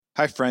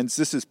Hi, friends.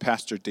 This is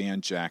Pastor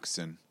Dan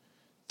Jackson.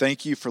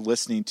 Thank you for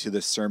listening to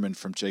this sermon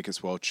from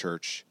Jacob's Well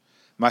Church.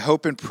 My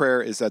hope and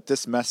prayer is that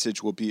this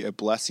message will be a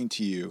blessing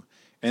to you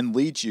and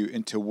lead you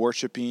into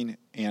worshiping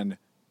and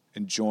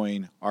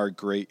enjoying our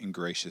great and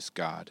gracious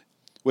God.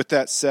 With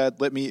that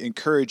said, let me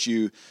encourage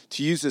you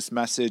to use this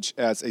message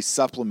as a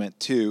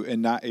supplement to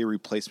and not a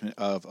replacement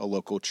of a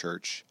local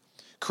church.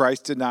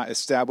 Christ did not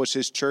establish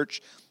his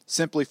church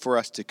simply for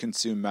us to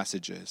consume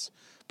messages,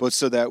 but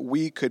so that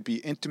we could be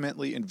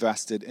intimately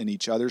invested in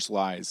each other's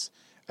lives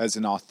as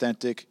an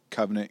authentic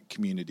covenant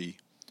community.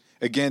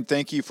 Again,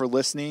 thank you for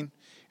listening,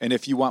 and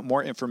if you want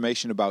more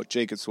information about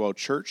Jacob's Well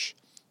Church,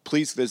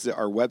 please visit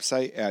our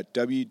website at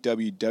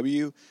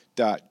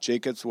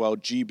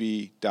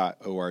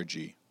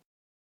www.jacobswellgb.org.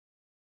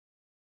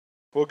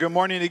 Well, good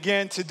morning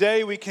again.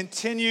 Today we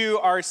continue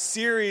our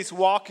series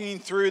walking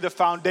through the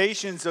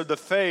foundations of the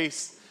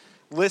faith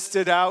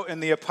listed out in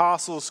the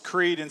Apostles'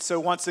 Creed. And so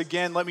once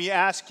again, let me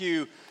ask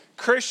you,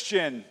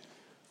 Christian,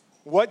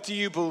 what do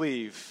you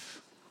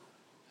believe?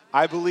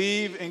 I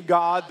believe in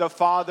God the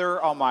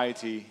Father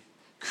Almighty,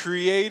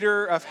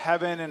 creator of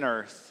heaven and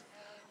earth.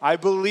 I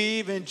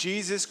believe in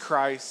Jesus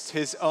Christ,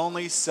 his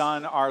only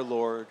Son, our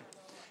Lord.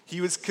 He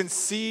was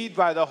conceived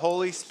by the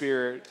Holy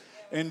Spirit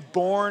and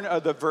born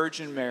of the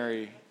Virgin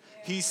Mary.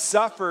 He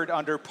suffered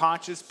under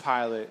Pontius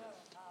Pilate,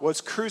 was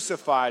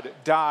crucified,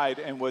 died,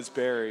 and was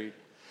buried.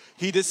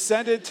 He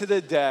descended to the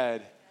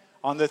dead.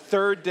 On the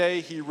third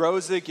day, he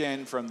rose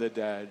again from the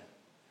dead.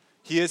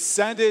 He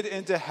ascended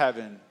into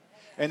heaven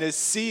and is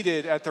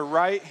seated at the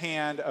right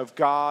hand of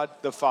God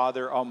the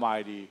Father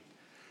Almighty.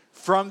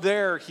 From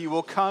there, he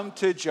will come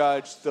to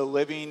judge the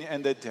living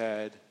and the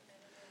dead.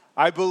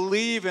 I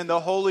believe in the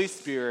Holy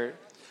Spirit,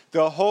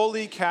 the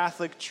Holy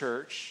Catholic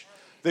Church,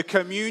 the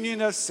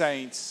communion of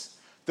saints,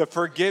 the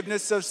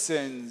forgiveness of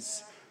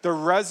sins, the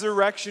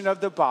resurrection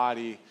of the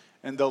body,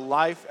 and the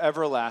life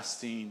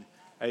everlasting.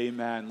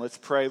 Amen. Let's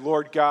pray.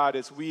 Lord God,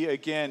 as we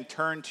again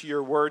turn to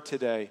your word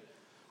today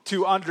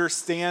to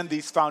understand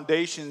these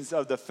foundations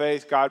of the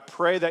faith, God,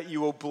 pray that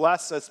you will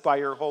bless us by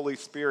your Holy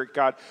Spirit.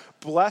 God,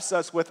 bless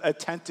us with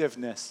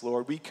attentiveness,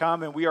 Lord. We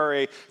come and we are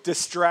a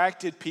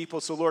distracted people,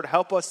 so Lord,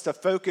 help us to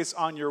focus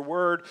on your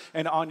word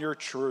and on your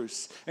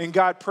truths. And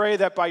God, pray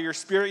that by your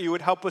Spirit you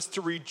would help us to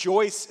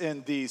rejoice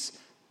in this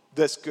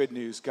good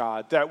news,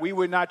 God, that we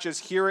would not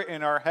just hear it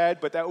in our head,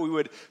 but that we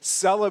would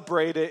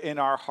celebrate it in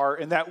our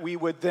heart and that we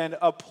would then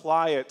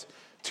apply it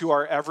to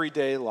our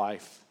everyday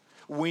life.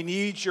 We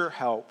need your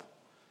help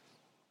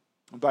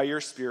by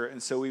your Spirit,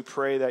 and so we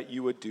pray that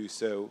you would do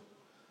so.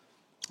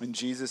 In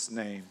Jesus'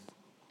 name,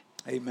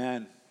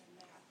 amen.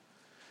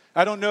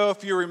 I don't know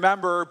if you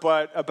remember,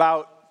 but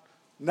about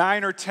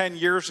 9 or 10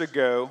 years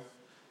ago,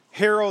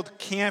 Harold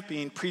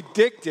Camping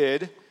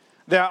predicted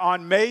that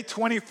on May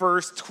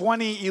 21st,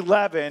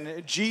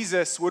 2011,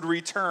 Jesus would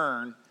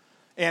return,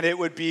 and it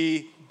would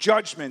be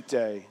Judgment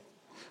Day.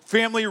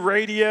 Family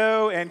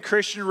Radio and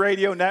Christian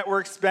Radio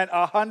Network spent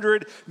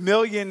 $100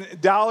 million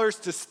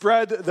to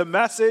spread the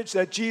message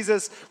that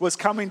Jesus was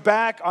coming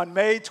back on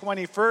May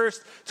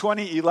 21st,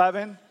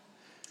 2011.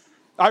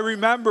 I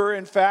remember,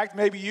 in fact,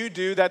 maybe you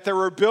do, that there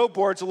were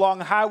billboards along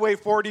Highway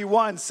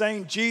 41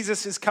 saying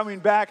Jesus is coming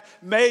back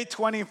May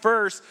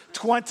 21st,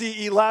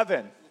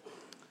 2011.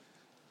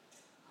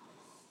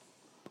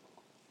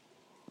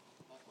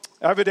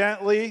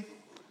 Evidently,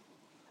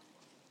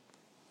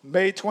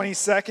 May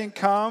 22nd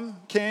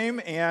came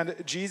and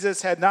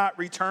Jesus had not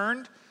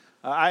returned.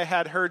 I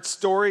had heard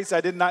stories,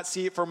 I did not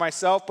see it for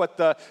myself, but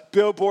the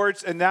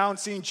billboards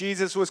announcing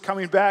Jesus was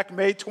coming back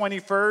May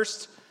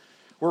 21st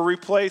were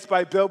replaced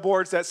by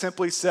billboards that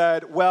simply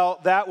said, well,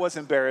 that was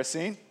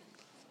embarrassing.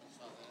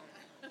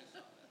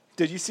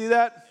 Did you see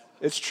that?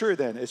 It's true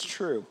then, it's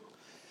true.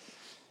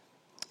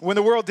 When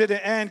the world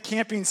didn't end,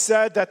 Camping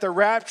said that the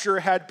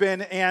rapture had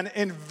been an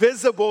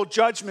invisible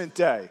judgment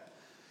day,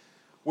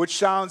 which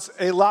sounds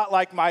a lot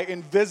like my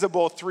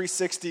invisible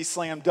 360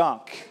 slam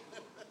dunk.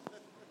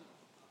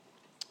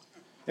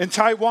 In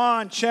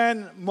Taiwan,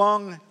 Chen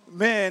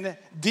Meng-min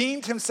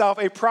deemed himself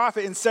a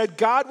prophet and said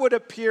God would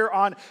appear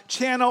on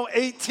Channel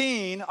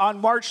 18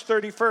 on March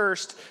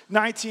 31st,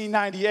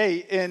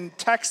 1998 in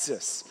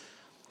Texas.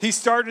 He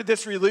started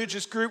this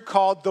religious group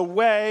called The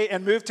Way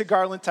and moved to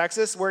Garland,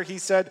 Texas, where he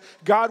said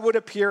God would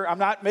appear, I'm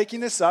not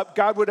making this up,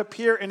 God would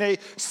appear in a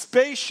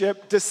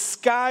spaceship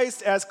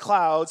disguised as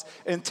clouds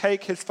and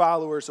take his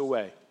followers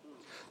away.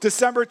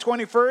 December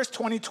 21st,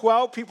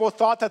 2012, people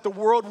thought that the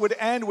world would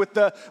end with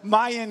the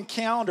Mayan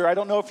calendar. I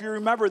don't know if you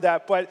remember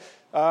that, but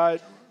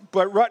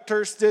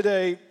Reuters did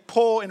a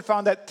poll and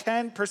found that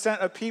 10%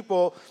 of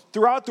people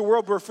throughout the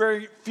world were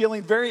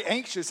feeling very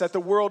anxious that the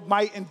world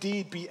might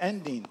indeed be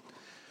ending.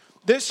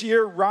 This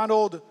year,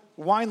 Ronald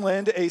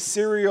Wineland, a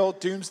serial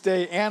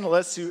doomsday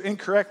analyst who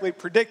incorrectly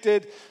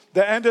predicted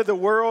the end of the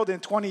world in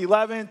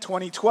 2011,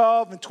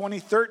 2012, and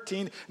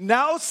 2013,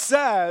 now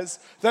says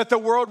that the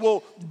world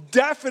will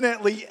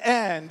definitely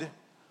end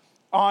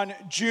on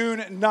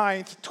June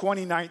 9th,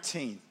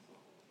 2019.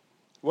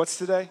 What's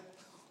today?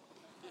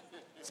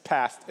 It's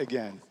past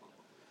again.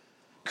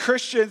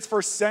 Christians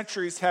for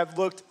centuries have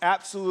looked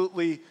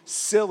absolutely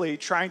silly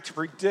trying to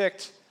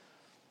predict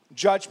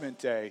Judgment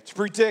Day, to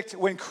predict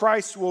when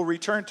Christ will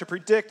return, to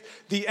predict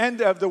the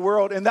end of the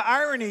world. And the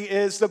irony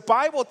is the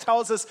Bible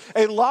tells us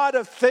a lot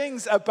of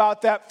things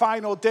about that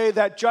final day,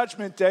 that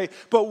Judgment Day.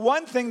 But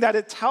one thing that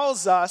it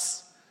tells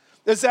us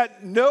is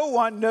that no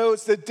one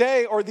knows the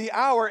day or the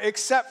hour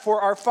except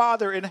for our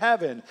Father in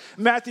heaven.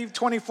 Matthew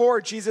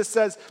 24, Jesus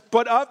says,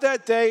 "But of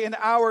that day and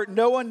hour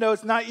no one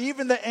knows, not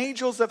even the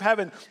angels of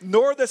heaven,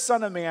 nor the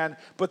Son of Man,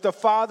 but the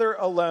Father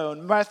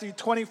alone." Matthew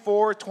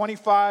 24,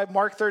 25,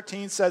 Mark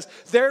 13 says,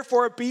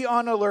 "Therefore be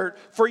on alert,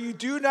 for you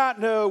do not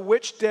know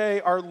which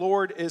day our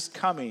Lord is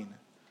coming."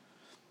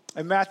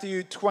 In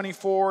Matthew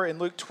 24 and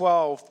Luke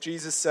 12,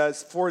 Jesus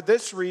says, "For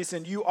this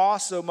reason you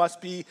also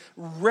must be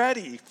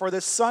ready, for the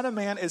Son of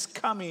Man is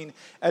coming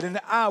at an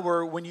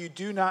hour when you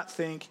do not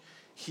think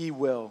he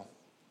will."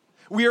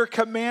 We are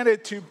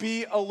commanded to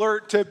be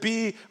alert, to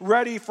be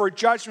ready for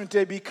Judgment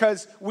Day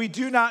because we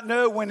do not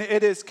know when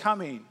it is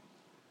coming.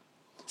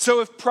 So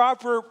if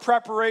proper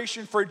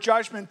preparation for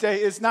Judgment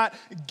Day is not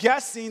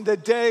guessing the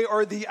day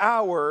or the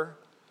hour,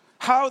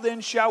 how then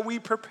shall we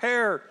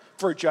prepare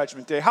for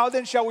Judgment Day? How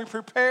then shall we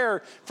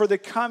prepare for the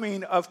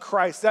coming of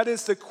Christ? That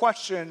is the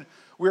question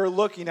we're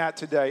looking at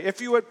today. If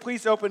you would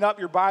please open up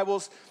your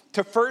Bibles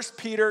to 1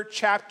 Peter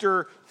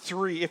chapter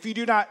 3. If you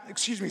do not,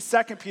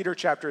 2 Peter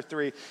chapter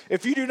 3.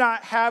 If you do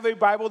not have a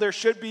Bible, there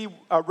should be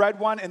a red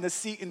one in the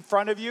seat in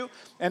front of you,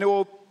 and it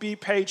will be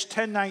page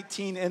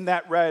 1019 in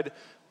that red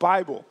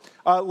Bible.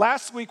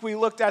 Last week we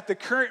looked at the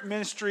current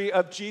ministry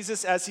of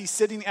Jesus as he's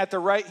sitting at the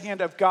right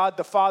hand of God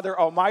the Father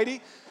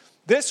Almighty.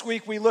 This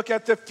week, we look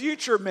at the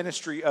future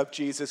ministry of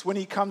Jesus when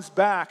he comes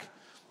back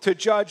to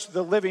judge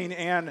the living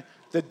and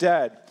the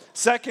dead.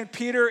 2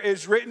 Peter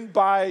is written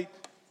by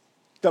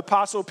the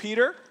Apostle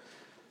Peter,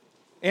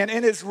 and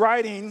in his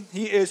writing,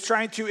 he is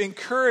trying to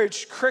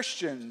encourage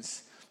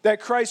Christians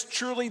that Christ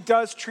truly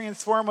does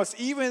transform us,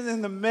 even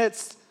in the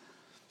midst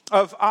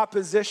of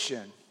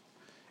opposition.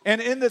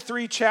 And in the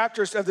 3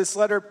 chapters of this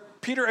letter,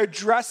 Peter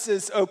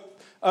addresses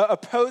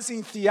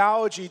opposing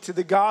theology to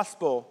the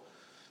gospel.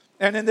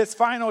 And in this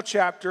final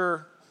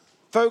chapter,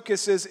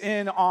 focuses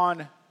in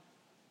on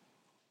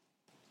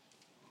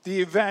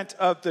the event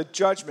of the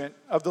judgment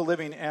of the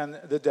living and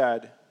the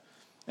dead.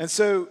 And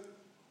so,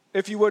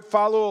 if you would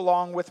follow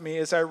along with me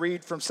as I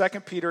read from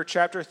 2 Peter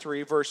chapter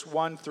 3, verse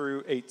 1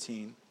 through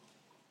 18.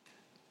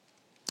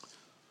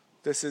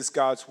 This is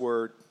God's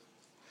word.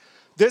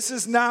 "This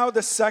is now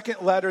the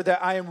second letter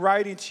that I am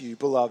writing to you,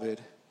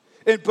 beloved.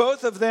 In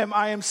both of them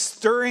I am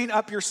stirring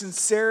up your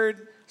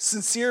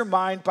sincere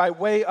mind by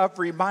way of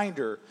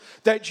reminder,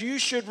 that you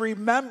should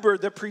remember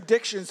the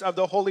predictions of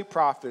the holy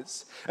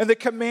prophets and the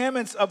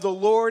commandments of the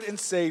Lord and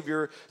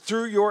Savior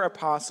through your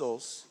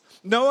apostles.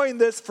 Knowing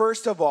this,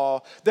 first of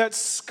all, that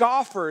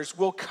scoffers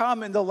will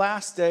come in the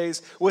last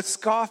days with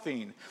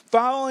scoffing,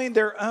 following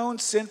their own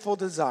sinful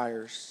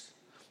desires.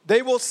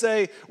 They will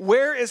say,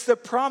 'Where is the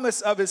promise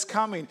of his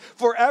coming?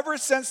 For ever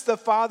since the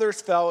fathers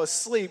fell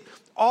asleep,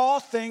 all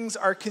things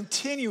are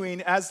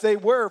continuing as they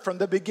were from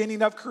the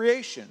beginning of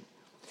creation.'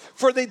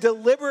 For they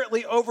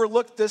deliberately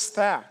overlooked this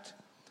fact,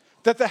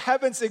 that the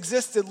heavens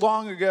existed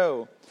long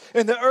ago,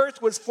 and the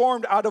earth was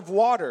formed out of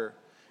water,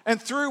 and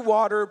through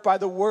water by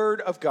the word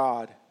of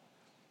God.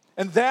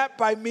 And that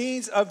by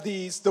means of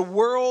these, the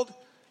world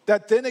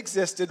that then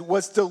existed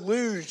was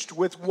deluged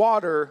with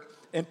water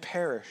and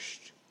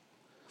perished.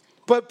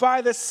 But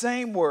by the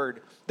same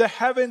word, the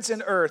heavens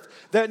and earth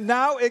that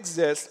now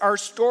exist are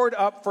stored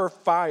up for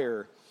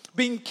fire,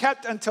 being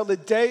kept until the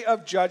day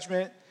of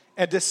judgment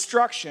and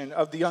destruction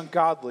of the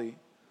ungodly.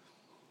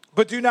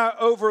 But do not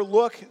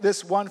overlook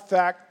this one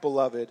fact,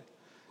 beloved,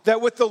 that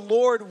with the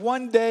Lord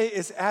 1 day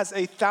is as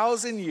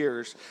 1,000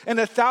 years, and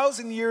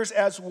 1,000 years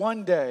as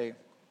 1 day.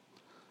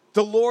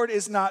 The Lord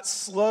is not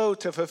slow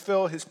to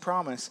fulfill his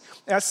promise,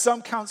 as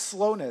some count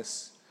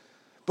slowness,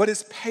 but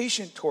is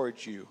patient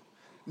towards you,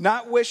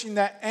 not wishing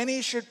that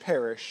any should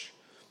perish,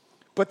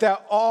 but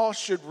that all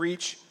should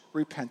reach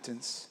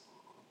repentance.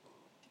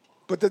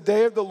 But the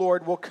day of the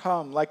Lord will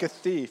come like a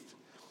thief,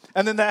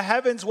 and then the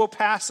heavens will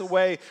pass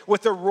away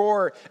with a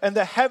roar, and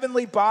the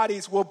heavenly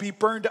bodies will be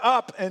burned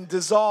up and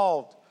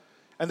dissolved,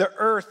 and the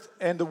earth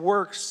and the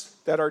works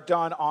that are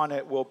done on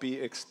it will be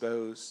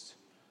exposed.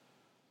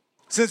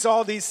 Since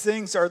all these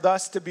things are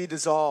thus to be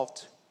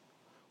dissolved,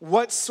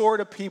 what sort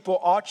of people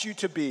ought you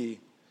to be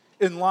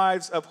in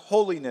lives of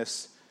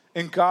holiness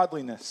and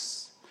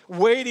godliness,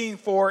 waiting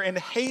for and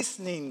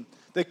hastening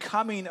the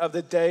coming of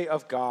the day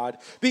of God,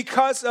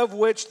 because of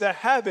which the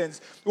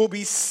heavens will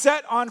be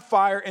set on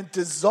fire and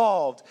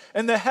dissolved,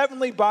 and the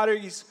heavenly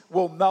bodies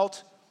will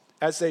melt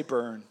as they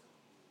burn.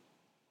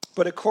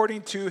 But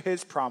according to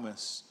his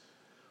promise,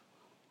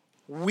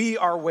 we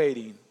are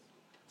waiting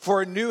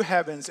for a new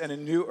heavens and a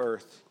new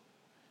earth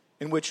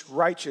in which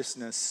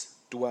righteousness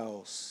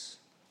dwells.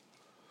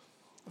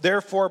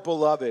 Therefore,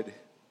 beloved,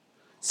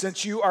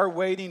 since you are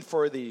waiting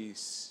for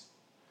these,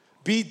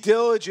 be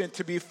diligent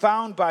to be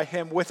found by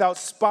him without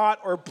spot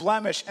or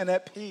blemish and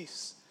at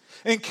peace,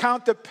 and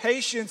count the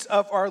patience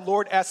of our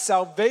Lord as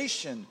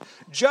salvation,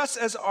 just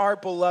as our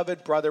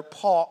beloved brother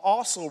Paul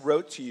also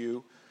wrote to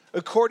you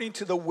according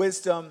to the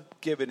wisdom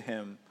given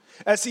him,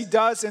 as he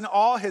does in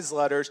all his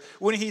letters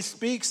when he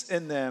speaks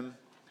in them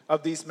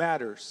of these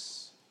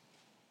matters.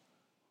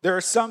 There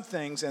are some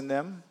things in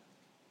them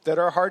that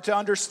are hard to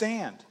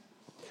understand,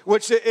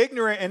 which the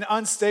ignorant and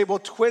unstable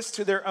twist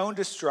to their own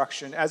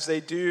destruction as they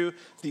do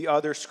the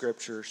other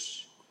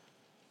scriptures.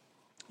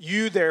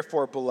 You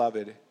therefore,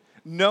 beloved,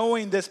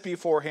 knowing this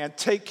beforehand,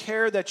 take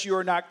care that you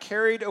are not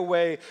carried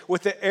away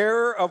with the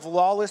error of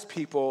lawless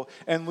people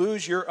and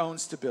lose your own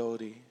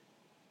stability,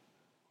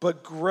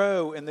 but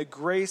grow in the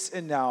grace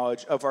and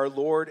knowledge of our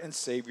Lord and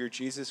Savior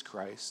Jesus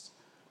Christ.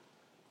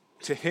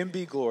 To him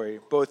be glory,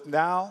 both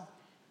now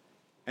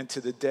and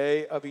to the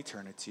day of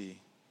eternity.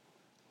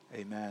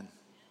 Amen.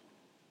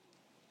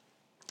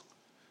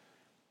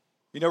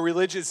 You know,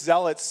 religious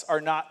zealots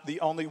are not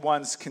the only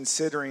ones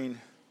considering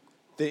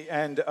the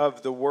end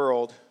of the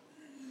world.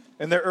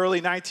 In the early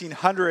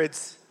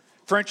 1900s,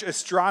 French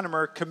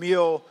astronomer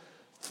Camille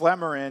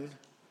Flammarion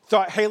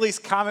thought Halley's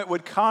Comet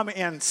would come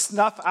and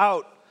snuff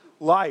out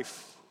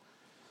life,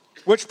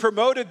 which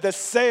promoted the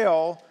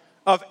sale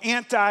of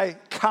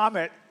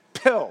anti-comet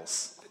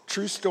pills.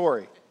 True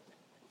story.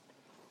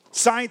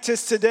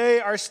 Scientists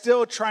today are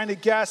still trying to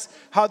guess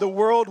how the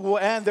world will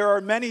end. There are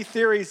many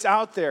theories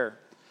out there.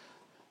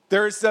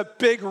 There's the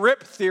big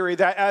rip theory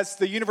that as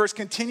the universe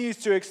continues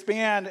to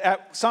expand,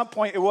 at some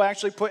point it will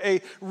actually put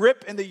a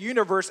rip in the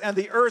universe and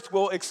the earth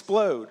will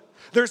explode.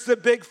 There's the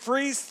big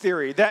freeze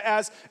theory that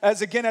as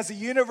the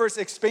universe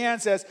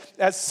expands, as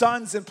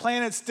suns and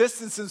planets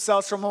distance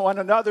themselves from one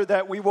another,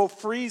 that we will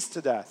freeze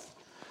to death.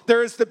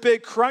 There is the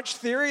big crunch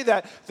theory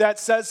that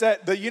says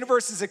that the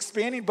universe is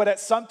expanding, but at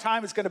some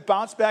time it's going to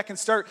bounce back and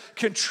start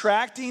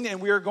contracting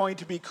and we are going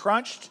to be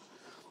crunched.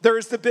 There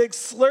is the big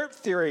slurp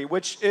theory,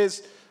 which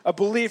is a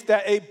belief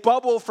that a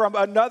bubble from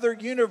another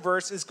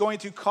universe is going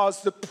to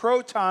cause the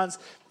protons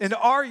in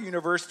our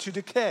universe to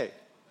decay.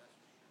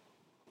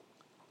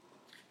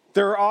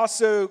 There are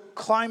also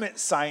climate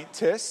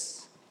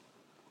scientists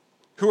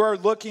who are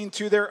looking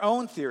to their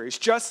own theories.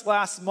 Just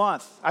last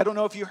month, I don't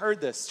know if you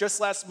heard this,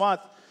 just last month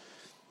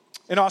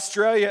in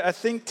Australia, a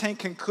think tank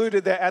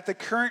concluded that at the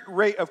current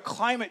rate of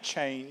climate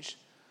change,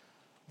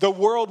 the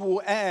world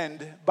will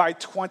end by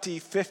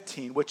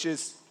 2015, which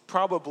is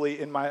probably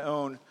in my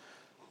own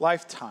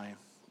lifetime.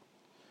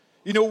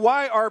 You know,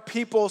 why are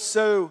people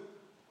so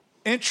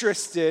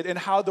interested in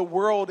how the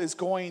world is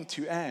going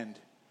to end?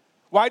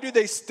 Why do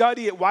they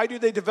study it? Why do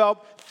they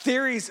develop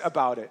theories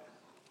about it?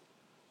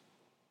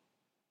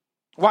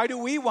 Why do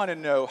we want to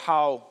know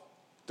how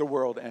the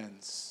world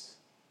ends?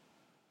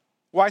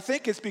 Well, I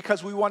think it's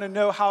because we want to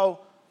know how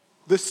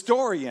the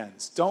story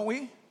ends, don't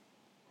we?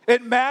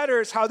 It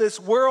matters how this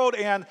world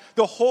and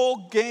the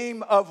whole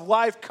game of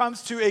life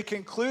comes to a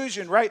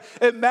conclusion, right?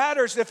 It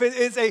matters if it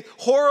is a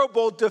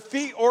horrible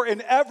defeat or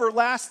an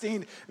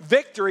everlasting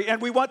victory,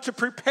 and we want to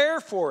prepare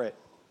for it.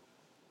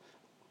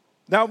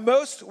 Now,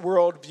 most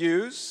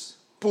worldviews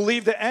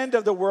believe the end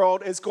of the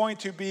world is going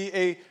to be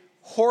a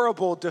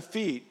horrible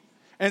defeat,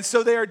 and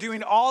so they are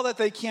doing all that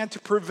they can to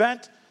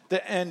prevent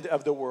the end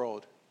of the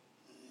world.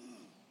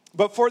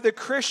 But for the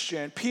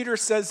Christian, Peter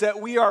says that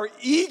we are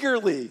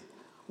eagerly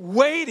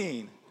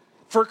waiting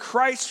for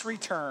Christ's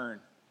return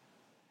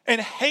and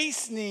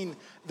hastening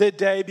the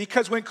day,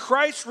 because when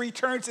Christ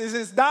returns, it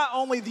is not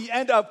only the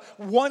end of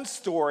one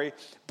story,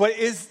 but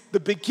is the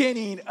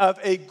beginning of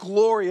a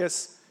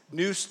glorious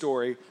new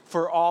story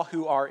for all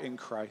who are in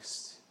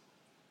Christ.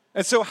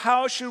 And so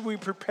how should we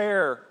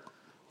prepare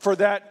for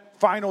that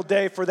final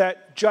day, for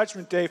that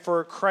judgment day,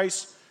 for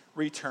Christ's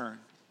return?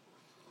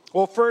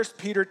 Well, first,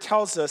 Peter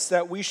tells us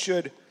that we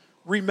should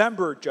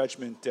remember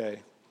Judgment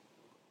Day.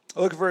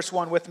 Look at verse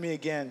 1 with me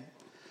again.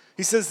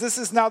 He says, "This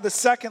is now the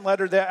second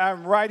letter that I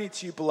am writing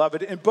to you,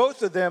 beloved. In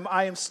both of them,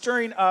 I am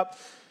stirring up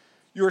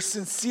your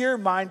sincere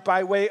mind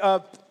by way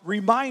of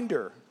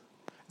reminder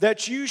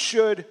that you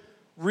should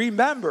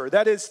remember."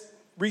 That is,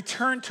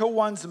 return to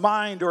one's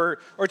mind or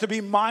to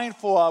be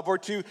mindful of or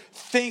to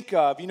think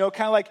of. You know,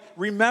 kind of like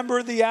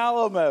remember the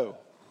Alamo.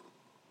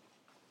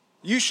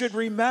 You should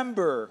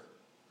remember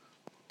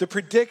the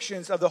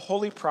predictions of the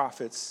holy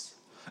prophets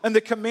and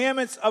the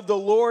commandments of the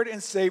Lord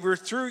and Savior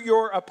through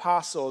your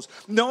apostles,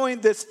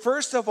 knowing this,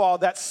 first of all,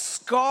 that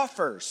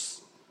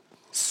scoffers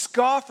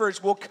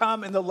will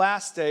come in the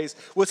last days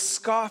with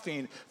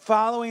scoffing,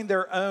 following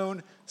their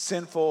own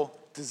sinful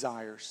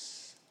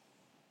desires.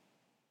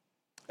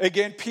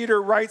 Again,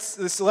 Peter writes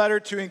this letter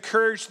to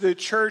encourage the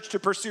church to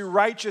pursue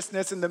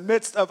righteousness in the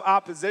midst of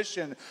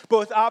opposition,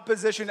 both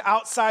opposition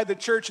outside the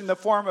church in the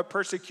form of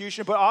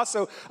persecution, but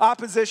also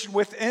opposition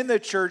within the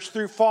church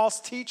through false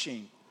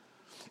teaching.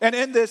 And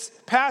in this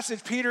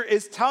passage, Peter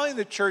is telling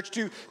the church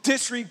to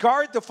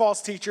disregard the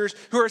false teachers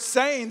who are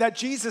saying that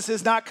Jesus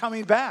is not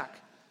coming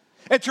back,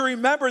 and to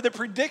remember the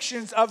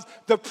predictions of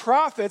the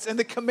prophets and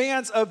the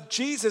commands of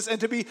Jesus, and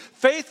to be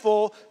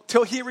faithful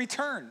till he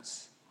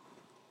returns.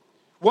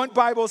 One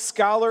Bible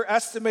scholar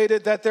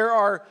estimated that there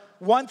are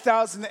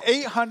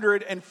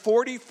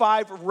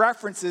 1,845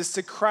 references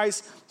to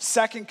Christ's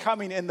second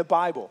coming in the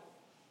Bible.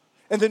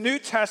 In the New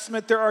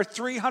Testament, there are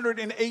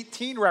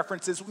 318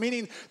 references,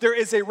 meaning there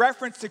is a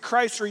reference to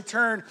Christ's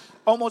return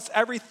almost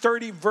every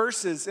 30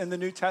 verses in the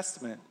New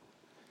Testament.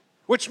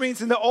 Which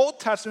means in the Old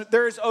Testament,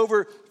 there is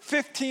over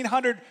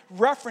 1,500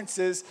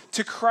 references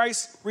to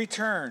Christ's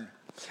return.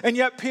 And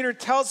yet Peter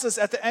tells us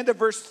at the end of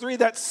verse 3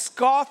 that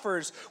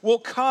scoffers will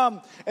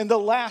come in the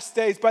last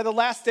days. By the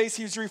last days,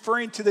 he's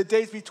referring to the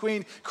days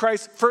between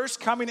Christ's first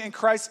coming and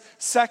Christ's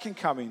second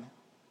coming.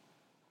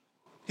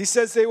 He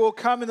says they will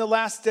come in the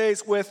last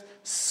days with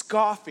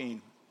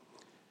scoffing.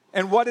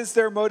 And what is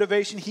their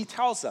motivation? He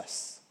tells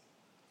us.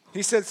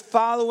 He says,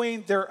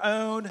 following their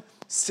own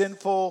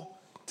sinful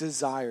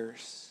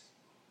desires.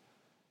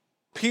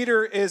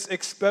 Peter is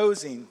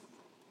exposing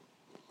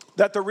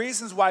that the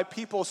reasons why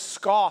people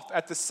scoff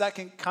at the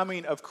second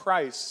coming of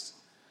Christ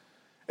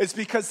is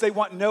because they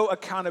want no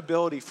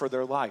accountability for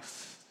their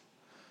life.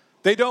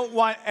 They don't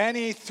want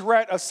any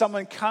threat of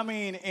someone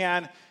coming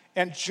and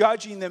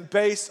judging them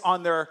based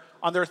on their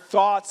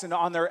thoughts and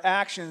on their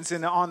actions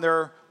and on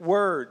their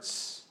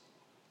words.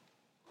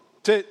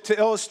 To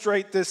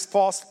illustrate this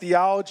false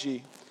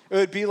theology, it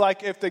would be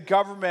like if the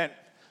government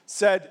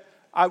said,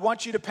 I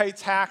want you to pay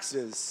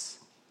taxes,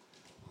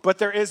 but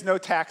there is no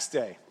tax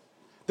day.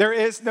 There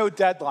is no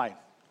deadline.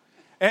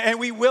 And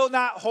we will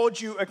not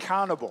hold you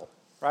accountable,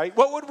 right?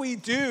 What would we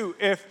do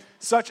if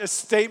such a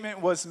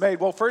statement was made?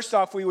 Well, first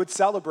off, we would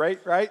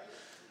celebrate, right?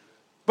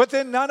 But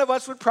then none of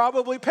us would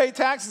probably pay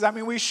taxes. I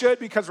mean, we should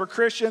because we're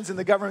Christians and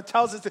the government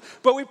tells us to.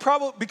 But we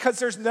probably, because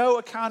there's no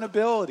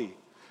accountability.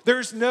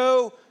 There's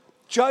no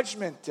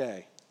judgment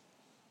day.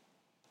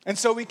 And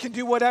so we can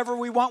do whatever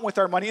we want with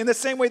our money. In the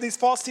same way, these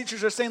false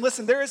teachers are saying,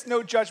 listen, there is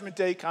no judgment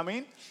day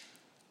coming.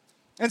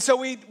 And so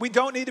we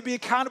don't need to be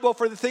accountable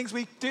for the things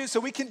we do, so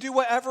we can do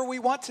whatever we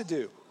want to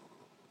do.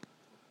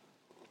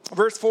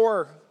 Verse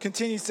 4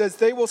 continues, says,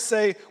 they will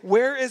say,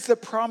 where is the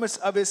promise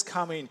of his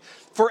coming?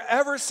 For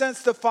ever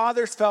since the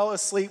fathers fell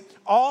asleep,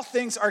 all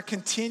things are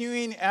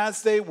continuing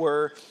as they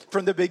were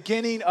from the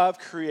beginning of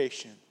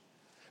creation.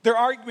 Their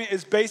argument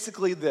is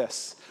basically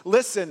this.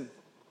 Listen,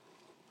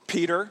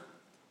 Peter,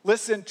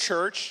 listen,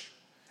 church.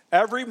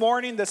 Every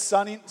morning the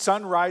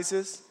sun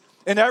rises,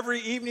 and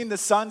every evening the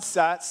sun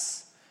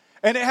sets.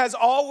 And it has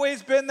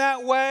always been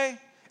that way,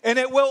 and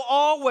it will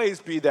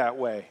always be that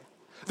way.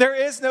 There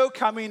is no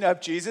coming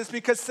of Jesus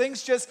because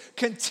things just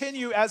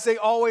continue as they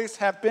always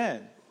have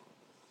been.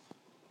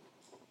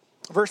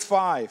 Verse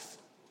 5,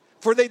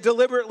 for they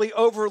deliberately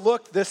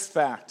overlooked this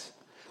fact,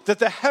 that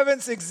the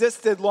heavens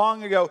existed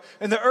long ago,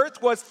 and the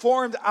earth was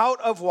formed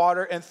out of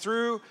water and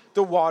through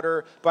the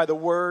water by the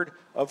word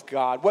of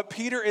God. What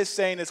Peter is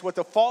saying is what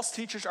the false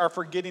teachers are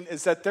forgetting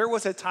is that there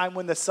was a time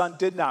when the sun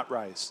did not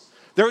rise.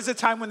 There was a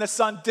time when the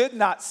sun did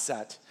not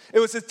set. It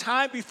was a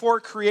time before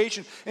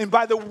creation. And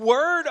by the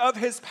word of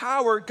his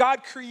power,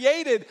 God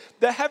created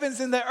the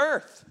heavens and the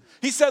earth.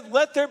 He said,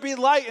 let there be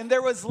light, and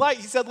there was light.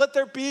 He said, let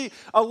there be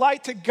a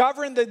light to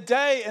govern the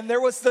day, and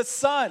there was the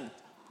sun.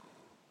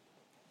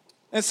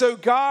 And so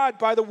God,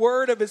 by the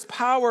word of his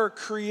power,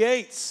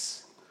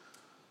 creates.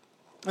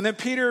 And then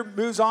Peter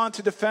moves on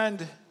to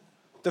defend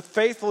the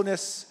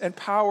faithfulness and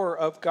power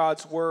of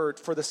God's word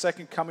for the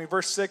second coming.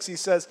 Verse 6, he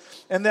says,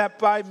 and that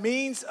by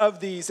means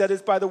of these, that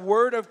is by the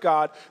word of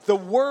God, the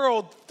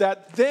world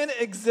that then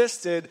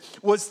existed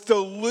was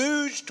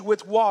deluged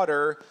with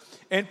water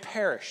and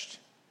perished.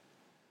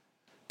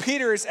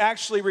 Peter is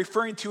actually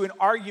referring to an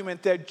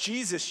argument that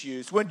Jesus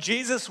used when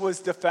Jesus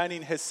was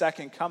defending his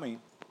second coming.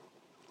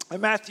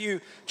 In Matthew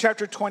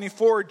chapter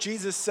 24,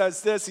 Jesus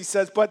says this, he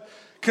says, but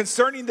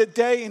concerning the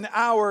day and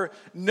hour,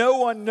 no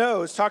one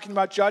knows, talking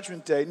about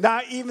judgment day,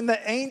 not even the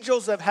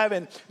angels of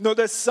heaven, nor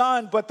the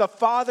Son, but the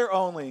Father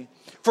only.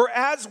 For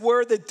as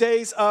were the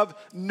days of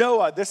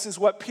Noah, this is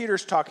what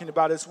Peter's talking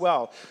about as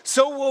well,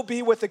 so will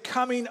be with the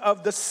coming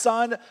of the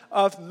Son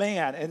of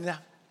Man. And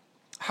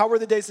how were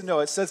the days of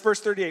Noah? It says, verse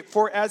 38,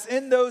 for as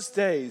in those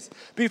days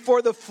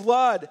before the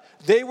flood,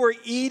 they were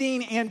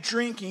eating and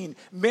drinking,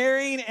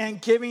 marrying and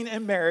giving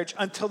in marriage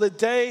until the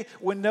day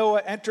when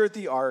Noah entered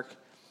the ark.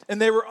 And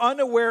they were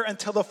unaware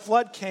until the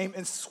flood came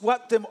and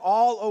swept them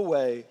all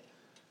away.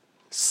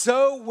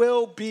 So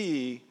will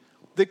be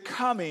the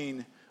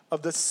coming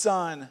of the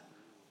Son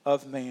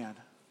of Man.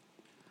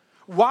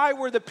 Why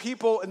were the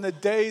people in the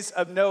days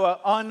of Noah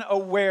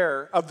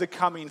unaware of the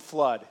coming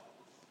flood?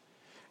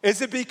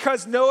 Is it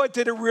because Noah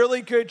did a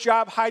really good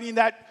job hiding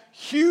that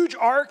huge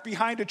ark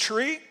behind a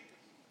tree?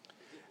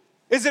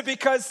 Is it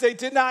because they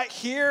did not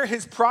hear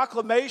his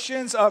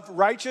proclamations of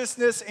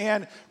righteousness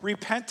and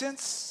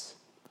repentance?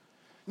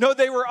 No,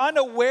 they were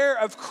unaware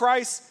of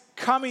Christ's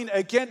coming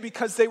again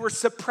because they were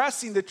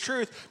suppressing the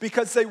truth,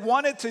 because they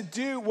wanted to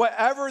do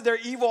whatever their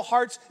evil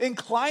hearts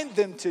inclined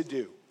them to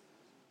do.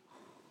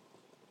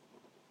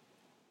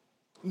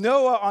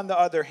 Noah, on the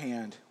other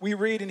hand, we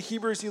read in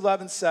Hebrews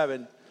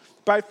 11:7,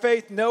 by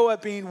faith Noah,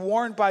 being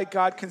warned by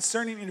God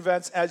concerning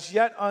events as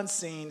yet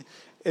unseen,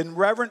 in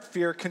reverent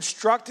fear,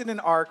 constructed an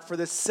ark for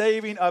the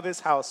saving of his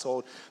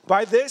household.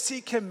 By this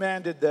he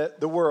condemned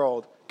the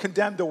world,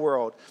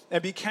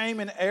 and became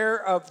an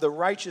heir of the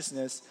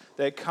righteousness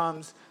that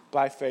comes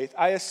by faith.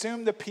 I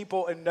assume the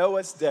people in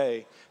Noah's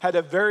day had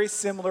a very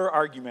similar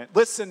argument.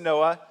 Listen,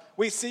 Noah,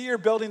 we see you're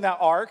building that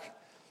ark,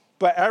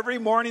 but every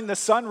morning the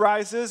sun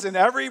rises and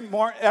every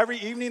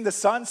evening the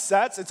sun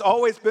sets. It's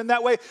always been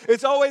that way.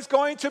 It's always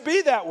going to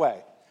be that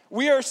way.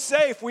 We are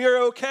safe. We are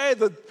okay.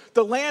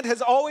 The land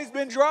has always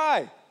been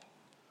dry.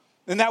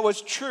 And that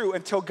was true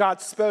until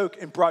God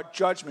spoke and brought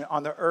judgment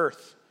on the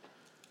earth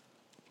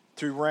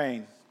through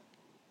rain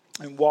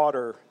and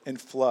water and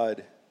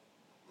flood,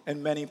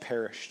 and many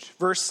perished.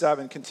 Verse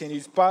 7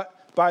 continues,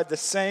 but by the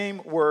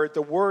same word,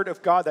 the word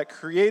of God that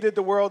created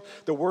the world,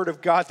 the word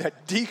of God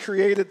that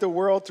decreated the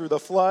world through the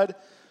flood,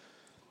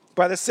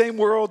 by the same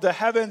word, the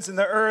heavens and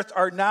the earth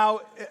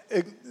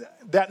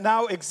that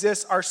now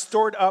exist are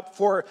stored up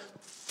for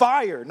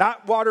fire,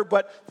 not water,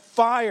 but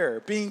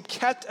fire, being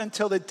kept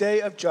until the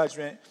day of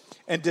judgment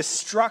and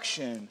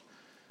destruction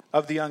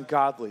of the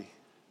ungodly.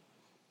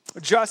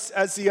 Just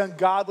as the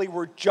ungodly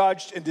were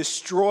judged and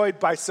destroyed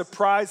by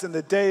surprise in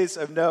the days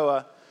of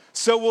Noah,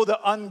 so will the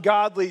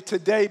ungodly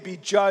today be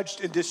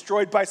judged and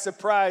destroyed by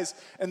surprise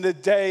in the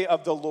day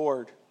of the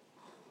Lord.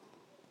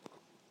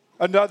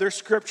 Another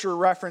scripture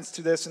reference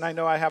to this, and I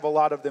know I have a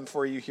lot of them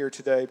for you here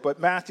today, but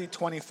Matthew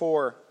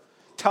 24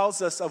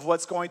 tells us of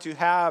what's going to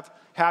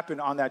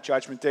happen on that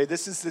judgment day.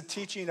 This is the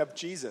teaching of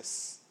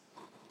Jesus.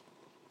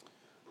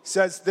 It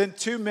says, then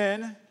 2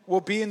 men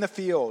will be in the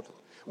field.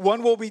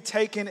 One will be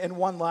taken and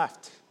one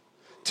left.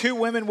 2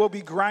 women will be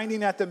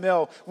grinding at the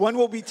mill. One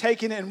will be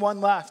taken and one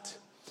left.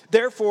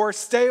 Therefore,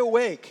 stay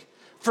awake,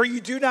 for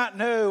you do not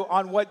know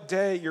on what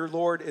day your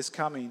Lord is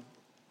coming.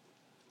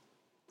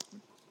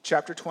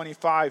 Chapter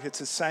 25, it's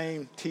the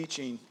same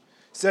teaching.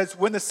 It says,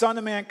 when the Son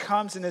of Man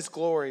comes in his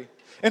glory,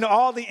 and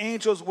all the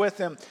angels with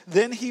him,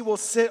 then he will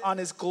sit on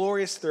his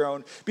glorious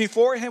throne.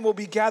 Before him will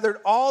be gathered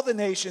all the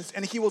nations,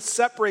 and he will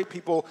separate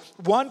people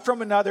one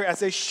from another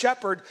as a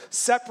shepherd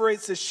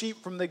separates the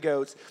sheep from the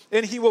goats.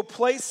 And he will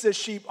place the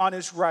sheep on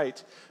his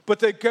right, but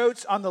the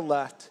goats on the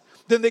left.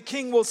 Then the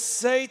king will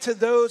say to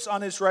those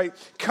on his right,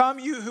 come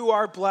you who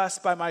are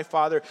blessed by my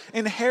Father,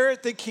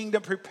 inherit the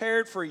kingdom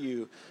prepared for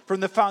you from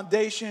the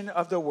foundation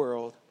of the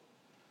world.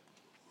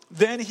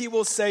 Then he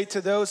will say to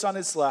those on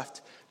his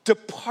left,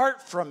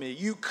 depart from me,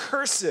 you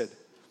cursed,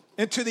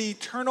 into the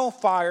eternal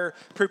fire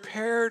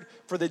prepared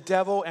for the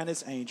devil and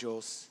his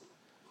angels.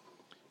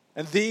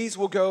 And these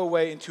will go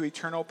away into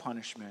eternal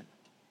punishment,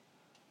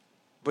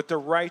 but the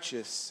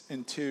righteous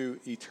into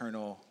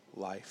eternal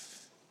life.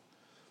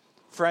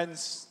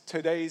 Friends,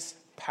 today's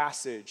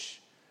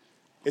passage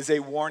is a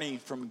warning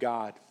from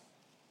God.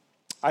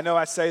 I know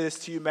I say this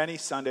to you many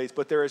Sundays,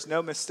 but there is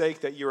no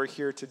mistake that you are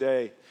here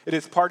today. It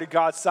is part of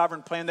God's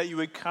sovereign plan that you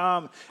would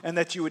come and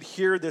that you would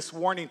hear this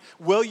warning.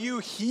 Will you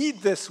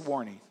heed this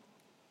warning?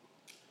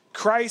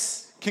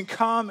 Christ can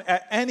come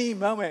at any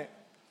moment.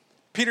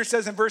 Peter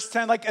says in verse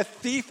 10, like a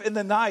thief in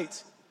the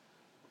night.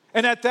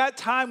 And at that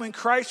time when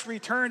Christ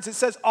returns, it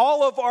says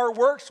all of our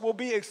works will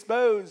be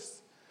exposed.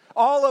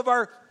 All of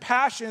our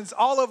passions,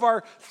 all of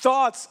our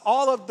thoughts,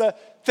 all of the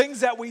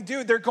things that we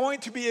do, they're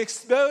going to be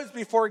exposed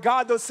before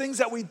God. Those things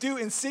that we do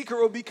in secret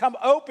will become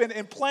open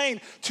and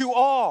plain to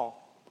all.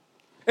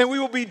 And we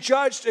will be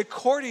judged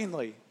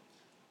accordingly.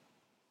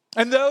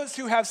 And those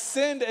who have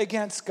sinned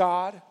against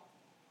God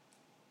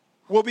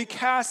will be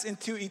cast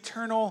into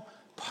eternal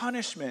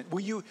punishment. Will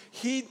you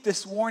heed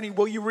this warning?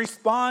 Will you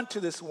respond to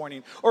this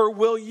warning? Or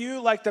will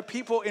you, like the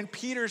people in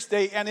Peter's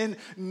day and in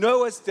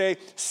Noah's day,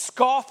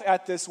 scoff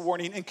at this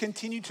warning and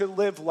continue to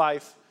live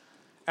life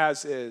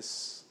as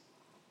is?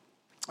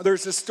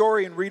 There's a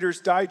story in Reader's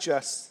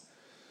Digest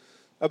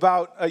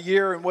about a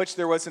year in which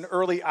there was an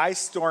early ice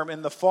storm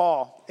in the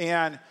fall.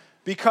 And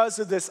because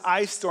of this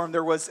ice storm,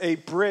 there was a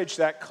bridge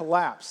that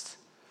collapsed.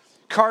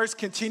 Cars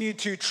continued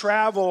to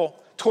travel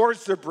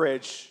towards the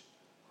bridge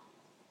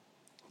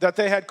that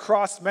they had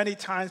crossed many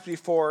times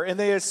before, and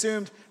they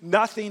assumed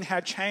nothing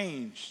had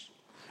changed.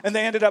 And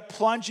they ended up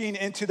plunging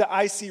into the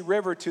icy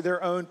river to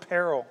their own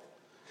peril.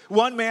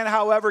 One man,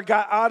 however,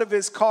 got out of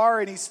his car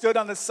and he stood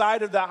on the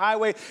side of the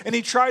highway and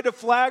he tried to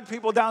flag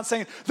people down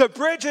saying, the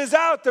bridge is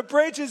out, the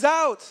bridge is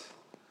out.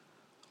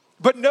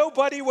 But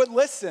nobody would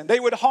listen. They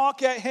would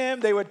honk at him,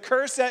 they would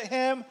curse at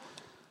him,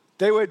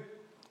 they would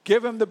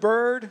give him the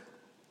bird.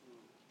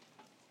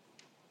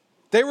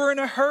 They were in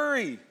a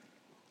hurry.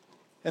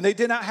 And they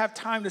did not have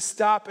time to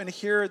stop and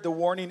hear the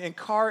warning. And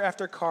car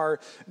after car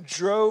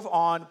drove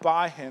on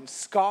by him,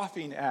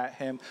 scoffing at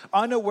him,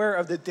 unaware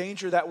of the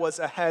danger that was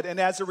ahead. And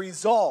as a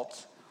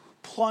result,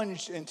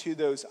 plunged into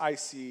those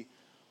icy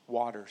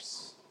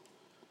waters.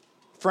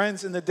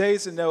 Friends, in the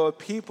days of Noah,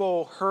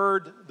 people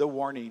heard the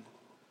warning,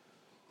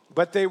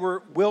 but they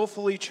were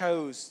willfully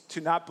chose to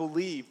not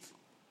believe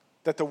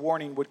that the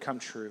warning would come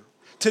true.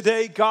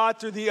 Today, God,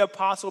 through the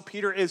Apostle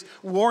Peter, is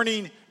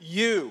warning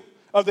you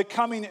of the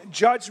coming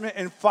judgment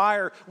and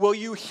fire. Will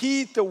you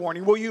heed the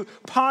warning? Will you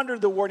ponder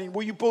the warning?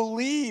 Will you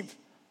believe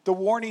The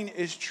warning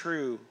is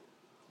true.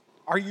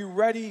 Are you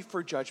ready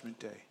for Judgment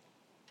Day?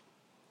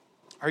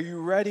 Are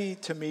you ready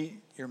to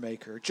meet your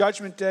Maker?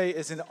 Judgment Day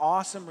is an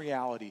awesome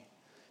reality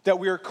that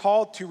we are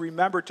called to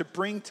remember, to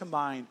bring to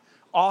mind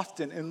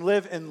often and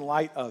live in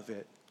light of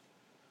it.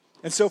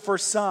 And so for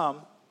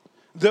some,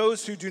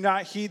 those who do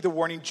not heed the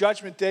warning,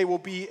 Judgment Day will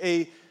be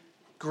a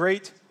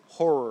great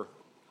horror.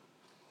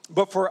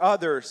 But for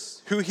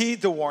others who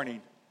heed the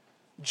warning,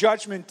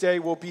 Judgment Day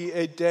will be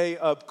a day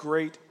of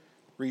great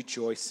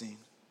rejoicing.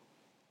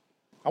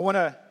 I want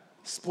to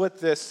split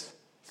this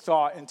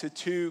thought into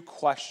two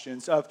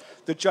questions of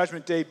the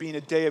Judgment Day being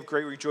a day of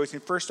great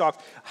rejoicing. First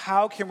off,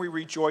 how can we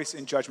rejoice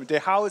in Judgment Day?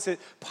 How is it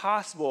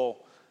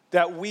possible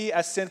that we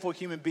as sinful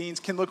human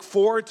beings can look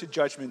forward to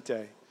Judgment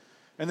Day?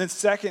 And then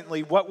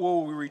secondly, what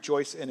will we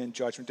rejoice in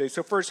Judgment Day?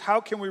 So first, how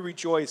can we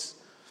rejoice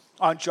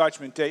on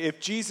Judgment Day? If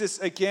Jesus,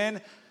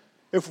 again,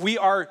 if we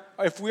are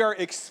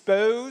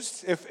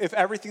exposed, if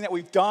everything that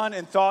we've done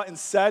and thought and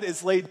said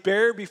is laid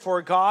bare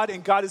before God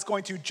and God is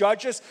going to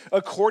judge us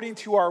according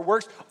to our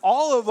works,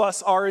 all of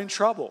us are in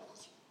trouble.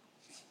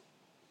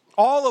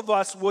 All of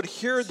us would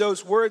hear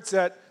those words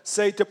that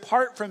say,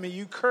 "Depart from me,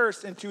 you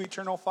cursed, into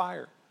eternal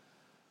fire."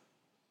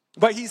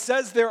 But he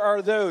says there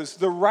are those,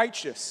 the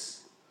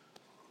righteous,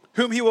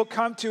 whom he will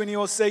come to and he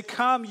will say,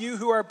 "Come, you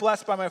who are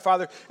blessed by my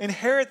Father,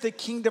 inherit the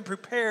kingdom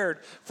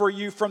prepared for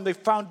you from the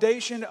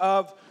foundation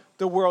of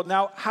the world."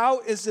 Now,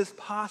 how is this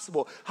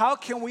possible? How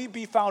can we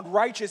be found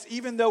righteous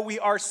even though we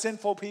are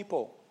sinful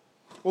people?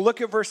 Well, look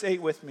at verse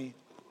 8 with me.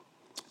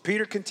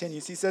 Peter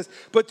continues. He says,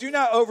 "But do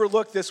not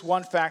overlook this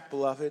one fact,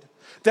 beloved,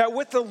 that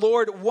with the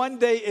Lord 1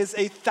 day is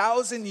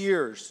 1,000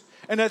 years,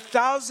 and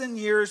 1,000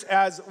 years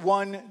as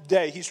 1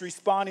 day." He's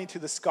responding to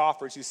the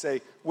scoffers who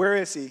say, "Where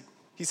is he?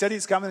 He said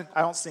he's coming.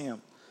 I don't see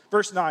him."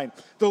 Verse 9,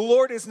 "The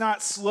Lord is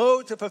not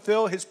slow to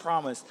fulfill his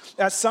promise,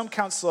 as some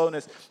count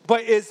slowness,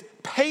 but is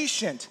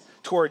patient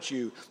towards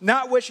you,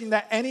 not wishing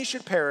that any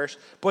should perish,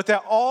 but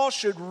that all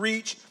should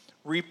reach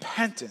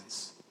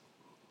repentance."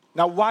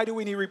 Now, why do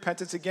we need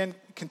repentance? Again,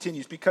 it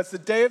continues, "Because the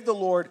day of the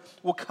Lord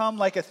will come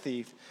like a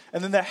thief,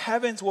 and then the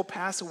heavens will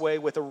pass away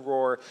with a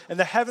roar, and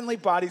the heavenly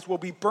bodies will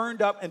be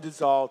burned up and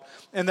dissolved,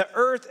 and the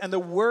earth and the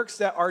works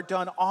that are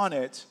done on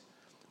it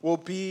will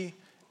be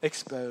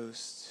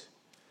exposed."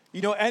 You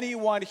know,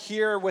 anyone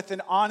here with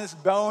an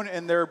honest bone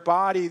in their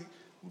body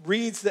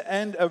reads the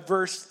end of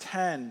verse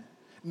 10,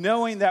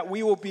 knowing that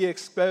we will be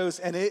exposed,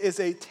 and it is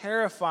a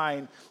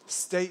terrifying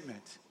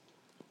statement.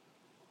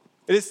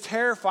 It is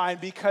terrifying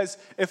because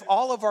if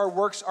all of our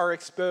works are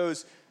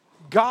exposed,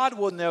 God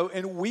will know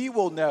and we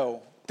will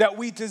know that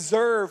we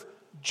deserve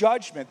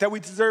judgment, that we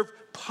deserve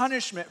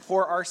punishment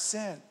for our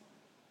sin.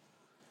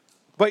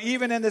 But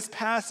even in this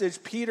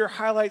passage, Peter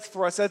highlights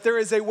for us that there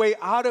is a way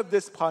out of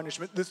this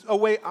punishment, a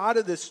way out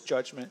of this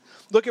judgment.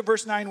 Look at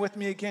verse 9 with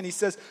me again. He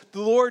says,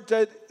 "The Lord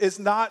is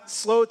not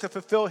slow to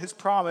fulfill his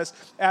promise,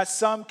 as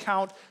some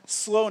count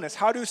slowness."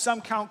 How do some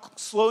count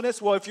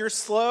slowness? Well, if you're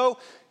slow,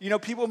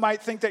 people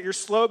might think that you're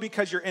slow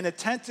because you're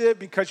inattentive,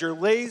 because you're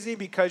lazy,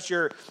 because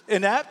you're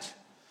inept.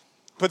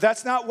 But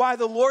that's not why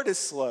the Lord is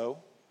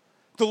slow.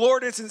 The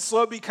Lord isn't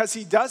slow because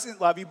he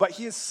doesn't love you, but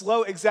he is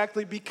slow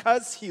exactly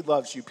because he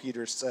loves you,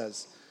 Peter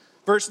says.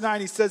 Verse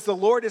 9, he says, "The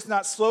Lord is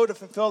not slow to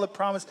fulfill the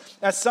promise,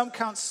 as some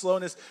count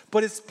slowness,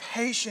 but is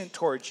patient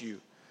towards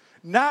you,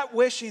 not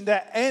wishing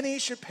that any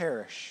should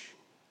perish,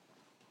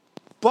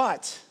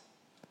 but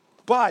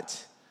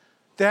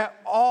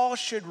that all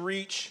should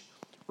reach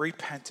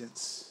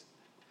repentance."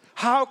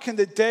 How can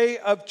the day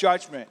of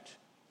judgment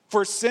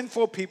for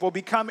sinful people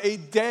become a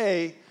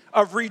day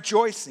of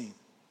rejoicing?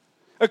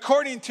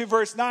 According to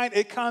verse 9,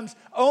 it comes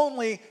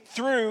only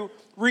through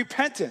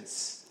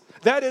repentance.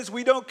 That is,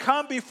 we don't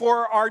come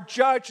before our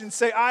judge and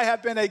say, "I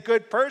have been a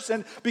good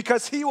person,"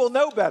 because he will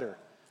know better.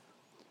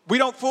 We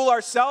don't fool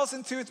ourselves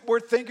into we're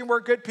thinking we're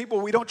good people.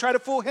 We don't try to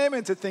fool him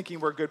into thinking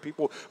we're good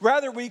people.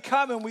 Rather, we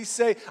come and we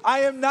say,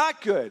 "I am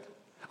not good.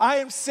 I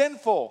am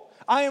sinful.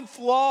 I am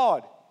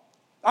flawed.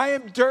 I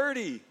am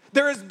dirty.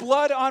 There is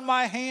blood on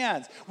my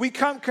hands." We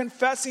come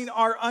confessing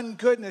our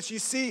ungoodness. You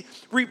see,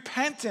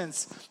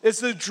 repentance is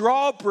the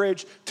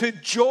drawbridge to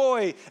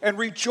joy and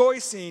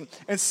rejoicing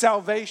and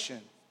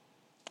salvation.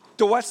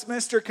 The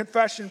Westminster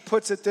Confession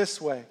puts it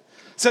this way.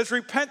 It says,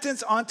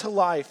 "Repentance unto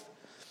life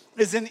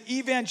is an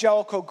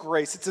evangelical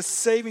grace." It's a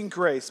saving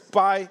grace.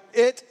 By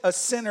it, a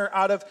sinner,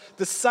 out of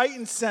the sight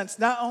and sense,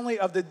 not only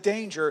of the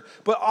danger,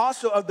 but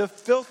also of the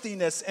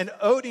filthiness and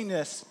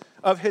odious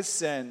of his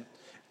sin,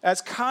 as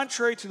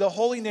contrary to the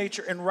holy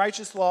nature and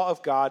righteous law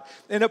of God,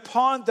 and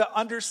upon the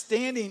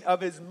understanding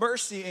of his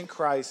mercy in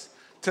Christ,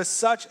 to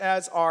such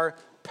as are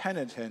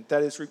penitent,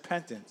 that is,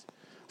 repentant,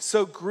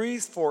 so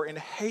grieves for and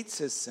hates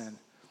his sin,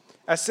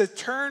 as to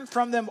turn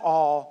from them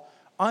all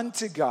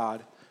unto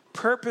God,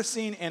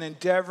 purposing and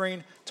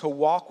endeavoring to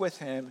walk with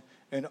him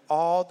in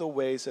all the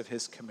ways of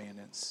his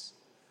commandments.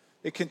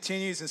 It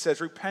continues and says,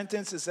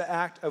 "Repentance is the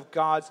act of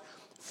God's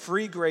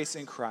free grace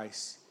in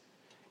Christ.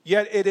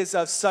 Yet it is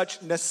of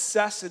such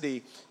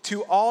necessity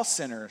to all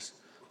sinners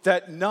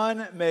that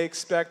none may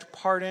expect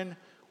pardon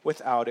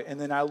without it. And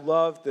then I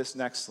love this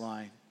next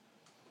line.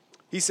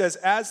 He says,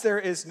 as there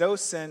is no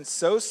sin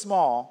so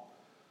small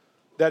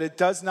that it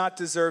does not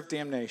deserve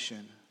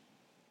damnation,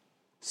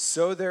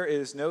 so there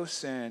is no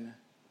sin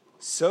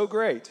so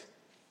great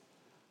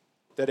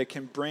that it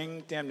can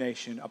bring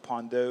damnation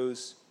upon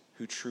those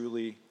who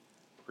truly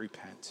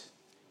repent.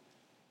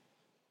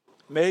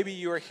 Maybe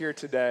you are here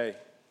today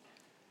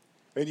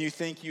and you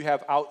think you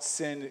have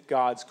outsinned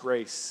God's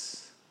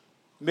grace.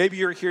 Maybe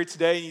you're here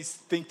today and you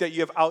think that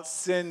you have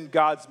outsinned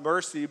God's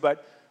mercy,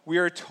 but we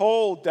are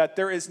told that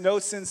there is no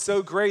sin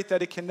so great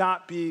that it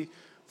cannot be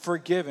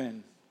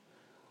forgiven.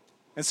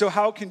 And so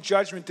how can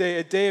Judgment Day,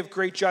 a day of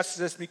great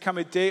justice, become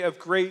a day of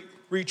great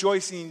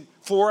rejoicing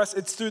for us?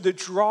 It's through the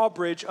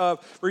drawbridge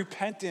of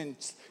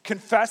repentance,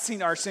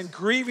 confessing our sin,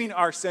 grieving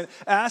our sin,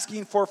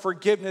 asking for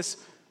forgiveness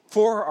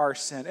for our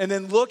sin, and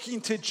then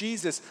looking to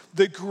Jesus,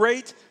 the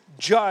great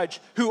judge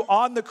who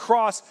on the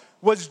cross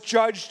was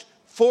judged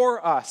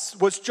for us,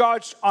 was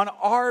judged on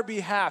our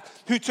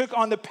behalf, who took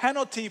on the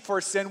penalty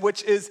for sin,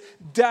 which is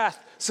death,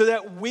 so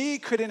that we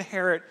could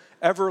inherit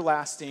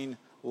everlasting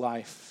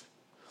life.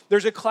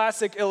 There's a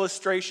classic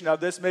illustration of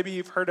this. Maybe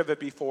you've heard of it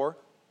before.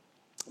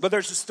 But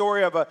there's a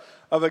story of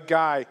a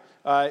guy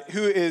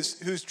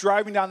who's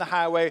driving down the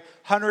highway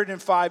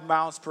 105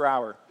 miles per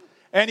hour.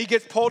 And he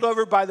gets pulled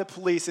over by the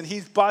police, and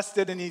he's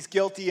busted, and he's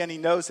guilty, and he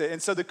knows it.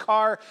 And so the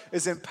car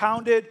is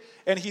impounded,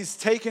 and he's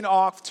taken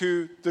off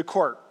to the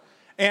court.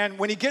 And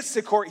when he gets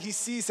to court, he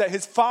sees that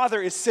his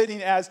father is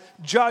sitting as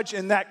judge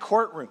in that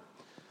courtroom.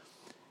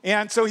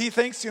 And so he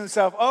thinks to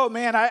himself, oh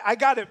man, I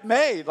got it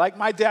made. Like,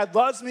 my dad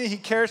loves me, he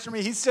cares for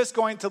me, he's just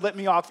going to let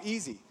me off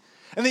easy.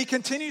 And then he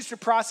continues to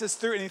process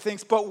through it, and he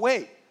thinks, but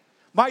wait,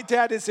 my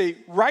dad is a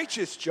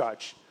righteous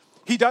judge.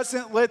 He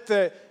doesn't let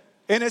the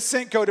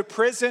innocent go to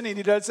prison, and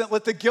he doesn't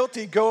let the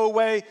guilty go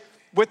away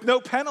with no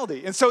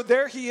penalty. And so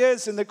there he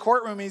is in the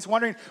courtroom. He's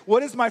wondering,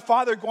 what is my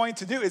father going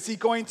to do? Is he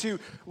going to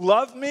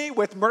love me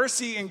with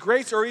mercy and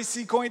grace, or is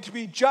he going to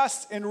be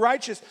just and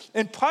righteous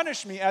and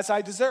punish me as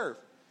I deserve?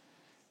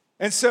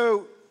 And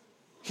so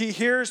he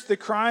hears the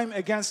crime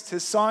against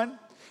his son.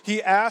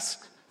 He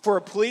asks for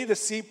a plea. The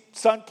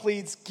son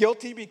pleads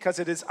guilty because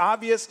it is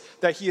obvious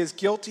that he is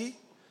guilty.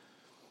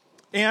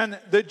 And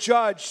the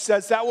judge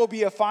says that will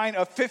be a fine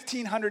of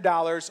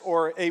 $1,500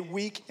 or a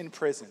week in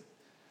prison.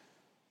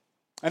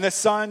 And the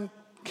son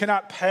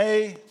cannot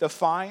pay the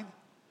fine.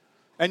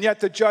 And yet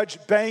the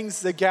judge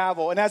bangs the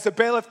gavel. And as the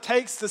bailiff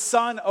takes the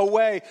son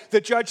away,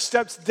 the judge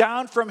steps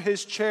down from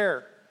his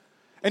chair.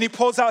 And he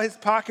pulls out his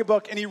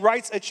pocketbook and he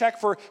writes a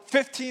check for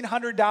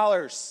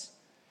 $1,500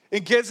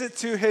 and gives it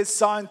to his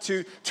son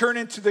to turn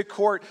into the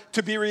court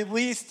to be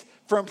released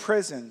from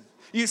prison.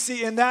 You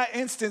see, in that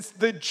instance,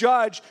 the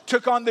judge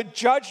took on the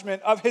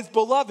judgment of his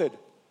beloved.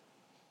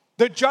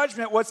 The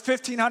judgment was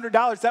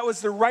 $1,500. That was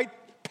the right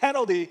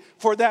penalty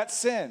for that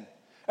sin.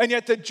 And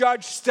yet the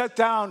judge stepped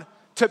down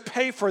to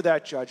pay for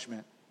that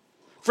judgment.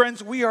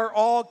 Friends, we are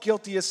all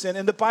guilty of sin,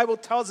 and the Bible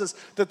tells us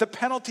that the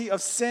penalty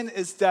of sin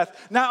is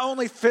death, not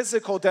only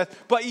physical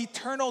death, but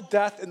eternal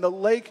death in the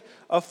lake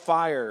of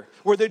fire,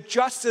 where the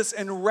justice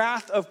and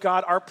wrath of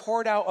God are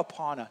poured out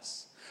upon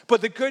us. But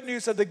the good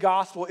news of the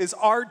gospel is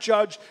our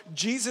judge,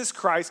 Jesus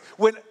Christ,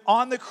 went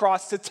on the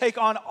cross to take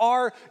on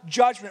our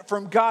judgment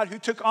from God, who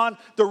took on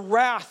the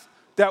wrath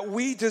that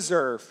we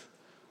deserve,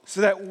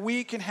 so that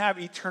we can have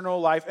eternal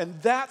life. And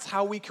that's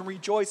how we can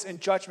rejoice in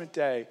Judgment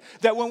Day.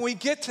 That when we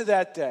get to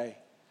that day,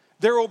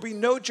 there will be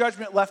no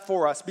judgment left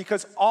for us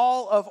because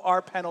all of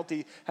our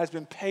penalty has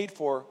been paid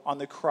for on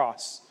the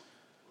cross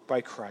by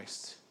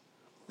Christ.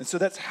 And so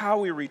that's how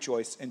we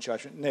rejoice in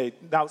Judgment Day.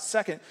 Now,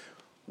 second,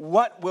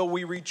 what will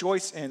we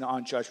rejoice in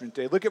on Judgment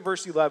Day? Look at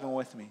verse 11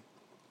 with me.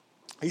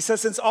 He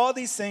says, since all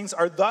these things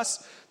are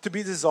thus to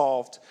be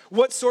dissolved,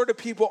 what sort of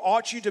people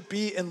ought you to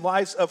be in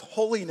lives of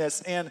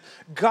holiness and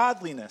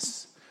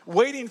godliness,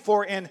 waiting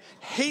for and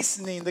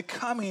hastening the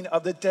coming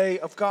of the day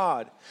of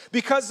God,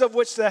 because of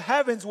which the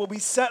heavens will be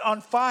set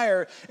on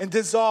fire and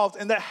dissolved,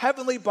 and the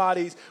heavenly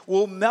bodies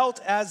will melt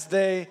as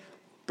they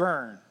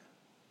burn.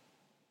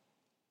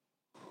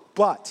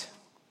 But,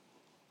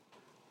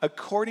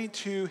 according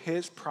to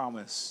his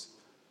promise,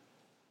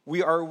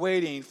 we are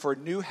waiting for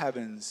new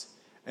heavens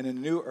and a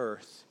new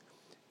earth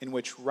in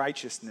which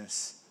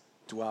righteousness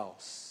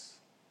dwells.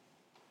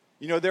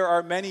 You know, there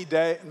are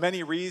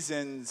many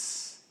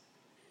reasons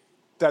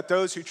that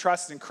those who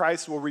trust in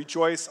Christ will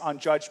rejoice on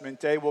Judgment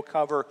Day. We'll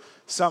cover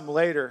some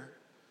later.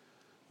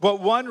 But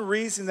one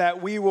reason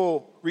that we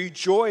will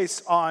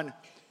rejoice on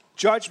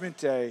Judgment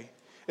Day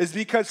is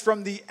because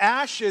from the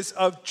ashes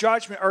of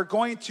judgment are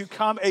going to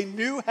come a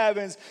new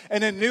heavens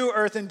and a new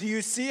earth. And do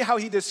you see how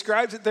he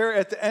describes it there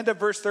at the end of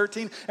verse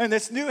 13? And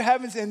this new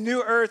heavens and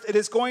new earth, it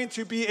is going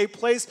to be a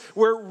place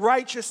where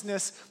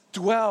righteousness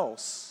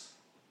dwells.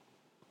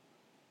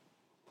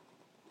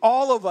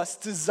 All of us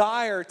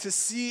desire to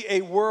see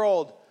a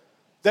world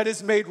that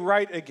is made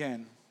right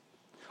again.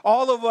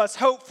 All of us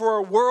hope for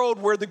a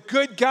world where the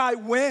good guy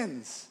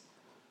wins.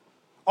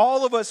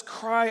 All of us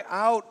cry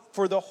out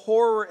for the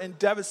horror and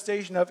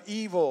devastation of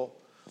evil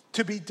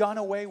to be done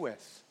away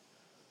with.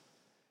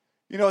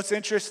 You know, it's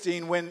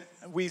interesting when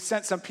we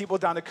sent some people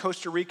down to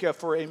Costa Rica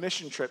for a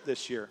mission trip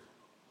this year.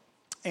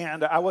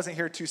 And I wasn't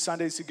here 2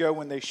 Sundays ago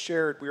when they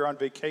shared, we were on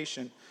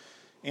vacation.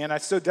 And I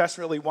so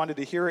desperately wanted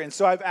to hear it. And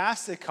so I've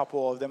asked a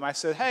couple of them, I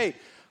said, hey,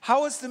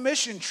 how was the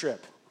mission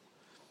trip?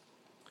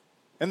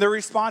 And their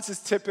response is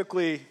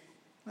typically,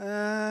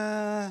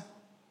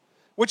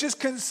 which is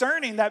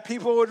concerning that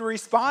people would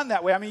respond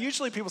that way. I mean,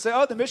 usually people say,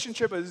 oh, the mission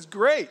trip is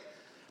great.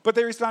 But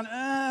they respond,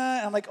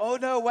 and I'm like, oh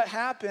no, what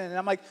happened? And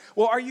I'm like,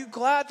 well, are you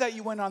glad that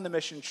you went on the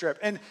mission trip?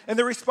 And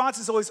the response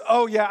is always,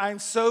 oh yeah, I'm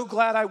so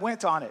glad I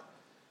went on it.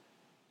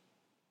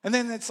 And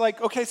then it's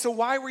like, okay, so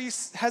why were you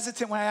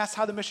hesitant when I asked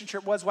how the mission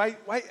trip was? Why?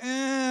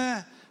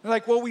 They're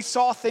like, well, we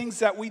saw things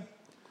that we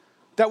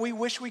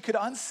wish we could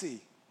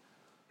unsee.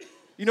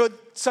 You know,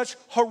 such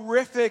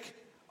horrific,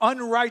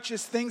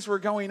 unrighteous things were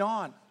going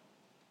on.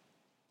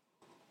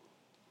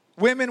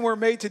 Women were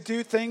made to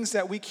do things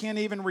that we can't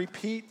even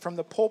repeat from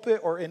the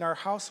pulpit or in our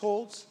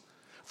households.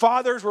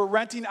 Fathers were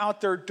renting out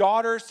their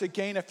daughters to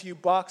gain a few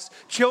bucks.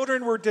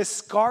 Children were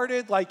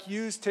discarded like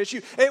used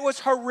tissue. It was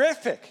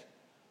horrific.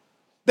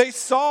 They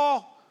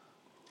saw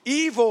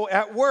evil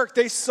at work.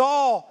 They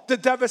saw the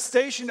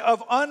devastation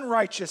of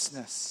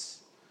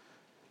unrighteousness.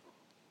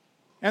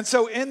 And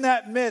so in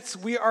that midst,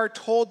 we are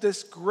told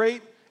this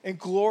great and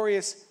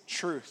glorious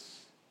truth.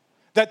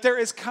 That there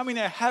is coming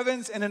a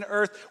heavens and an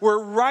earth where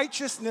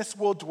righteousness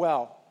will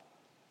dwell.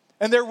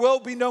 And there will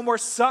be no more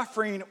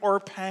suffering or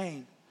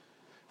pain.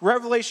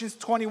 Revelation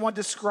 21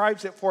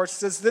 describes it for us. It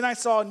says, then I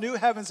saw a new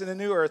heavens and a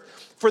new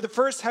earth. For the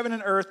first heaven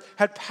and earth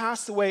had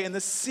passed away, and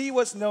the sea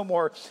was no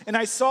more. And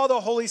I saw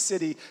the holy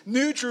city,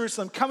 New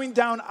Jerusalem, coming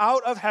down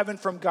out of heaven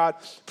from God,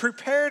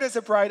 prepared as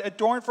a bride,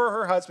 adorned for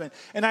her husband.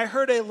 And I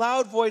heard a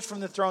loud voice from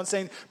the throne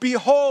saying,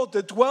 behold,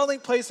 the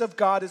dwelling place of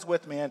God is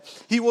with man.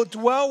 He will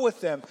dwell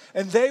with them,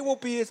 and they will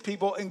be his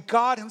people, and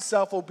God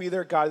himself will be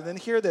their God. And then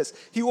hear this.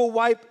 He will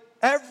wipe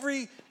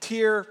every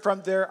tear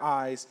from their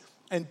eyes,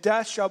 and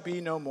death shall be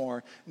no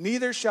more.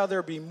 Neither shall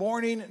there be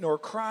mourning, nor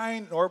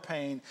crying, nor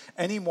pain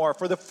anymore.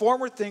 For the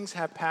former things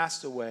have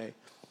passed away.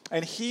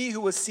 And he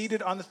who was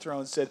seated on the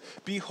throne said,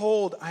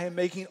 behold, I am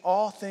making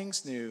all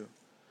things new.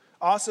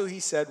 Also he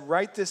said,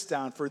 write this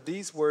down, for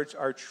these words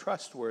are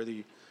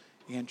trustworthy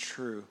and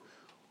true.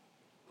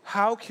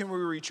 How can we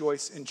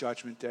rejoice in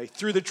Judgment Day?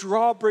 Through the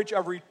drawbridge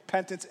of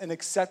repentance and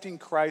accepting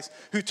Christ,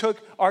 who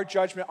took our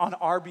judgment on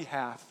our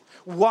behalf.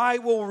 Why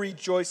will we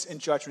rejoice in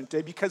Judgment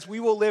Day? Because we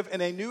will live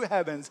in a new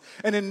heavens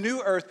and a new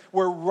earth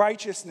where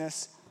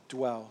righteousness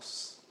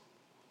dwells.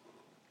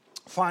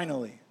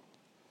 Finally,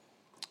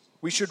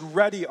 we should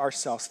ready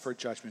ourselves for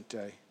Judgment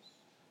Day.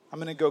 I'm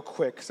going to go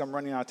quick because I'm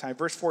running out of time.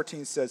 Verse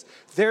 14 says,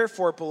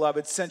 therefore,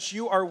 beloved, since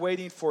you are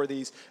waiting for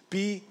these,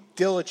 be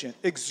diligent,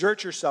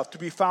 exert yourself to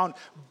be found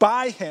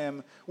by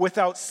him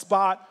without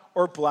spot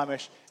or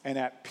blemish and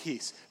at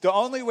peace. The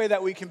only way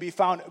that we can be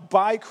found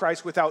by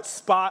Christ without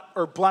spot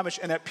or blemish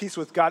and at peace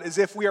with God is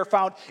if we are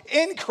found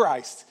in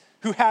Christ,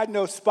 who had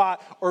no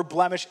spot or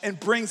blemish and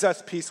brings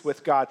us peace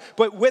with God.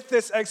 But with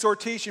this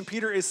exhortation,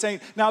 Peter is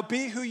saying, now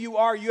be who you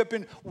are. You have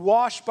been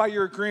washed by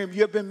your groom.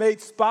 You have been made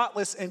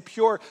spotless and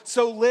pure.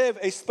 So live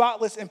a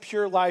spotless and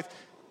pure life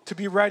to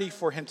be ready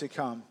for him to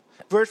come.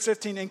 Verse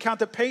 15, and count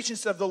the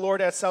patience of the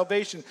Lord as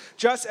salvation,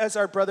 just as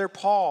our brother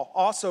Paul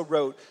also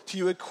wrote to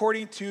you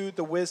according to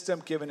the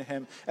wisdom given to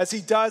him, as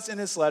he does in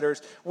his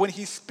letters when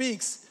he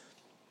speaks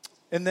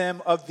in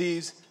them of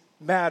these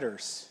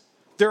matters.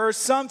 There are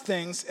some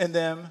things in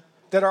them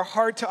that are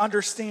hard to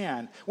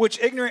understand, which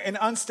ignorant and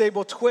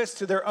unstable twist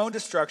to their own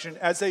destruction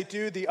as they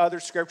do the other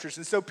scriptures.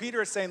 And so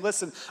Peter is saying,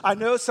 listen, I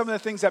know some of the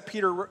things that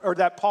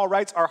that Paul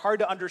writes are hard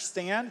to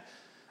understand,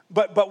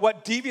 but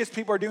what devious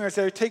people are doing is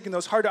they're taking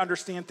those hard to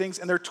understand things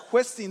and they're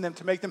twisting them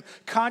to make them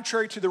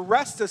contrary to the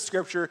rest of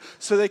Scripture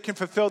so they can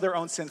fulfill their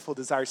own sinful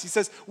desires. He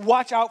says,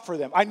 watch out for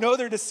them. I know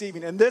they're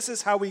deceiving, and this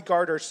is how we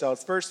guard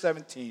ourselves. Verse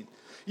 17,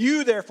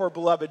 you therefore,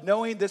 beloved,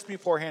 knowing this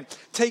beforehand,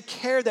 take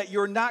care that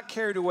you're not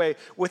carried away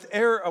with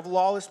error of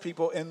lawless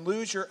people and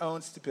lose your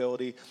own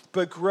stability,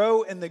 but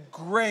grow in the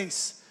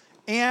grace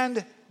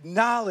and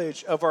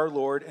knowledge of our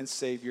Lord and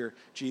Savior,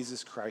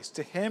 Jesus Christ.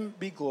 To him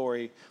be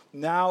glory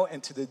now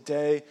and to the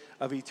day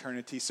of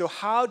eternity. So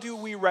how do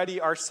we ready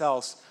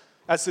ourselves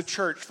as the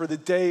church for the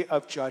day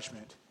of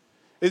judgment?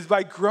 It is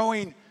by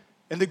growing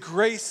in the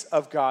grace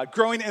of God,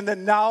 growing in the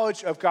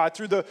knowledge of God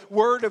through the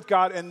word of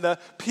God and the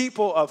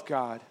people of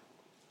God.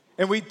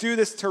 And we do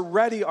this to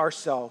ready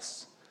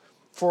ourselves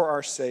for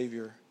our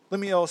Savior. Let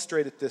me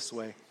illustrate it this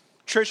way.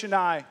 Trish and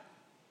I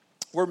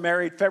were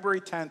married February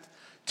 10th,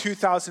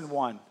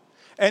 2001.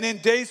 And in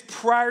days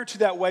prior to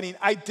that wedding,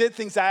 I did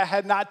things that I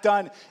had not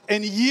done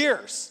in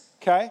years,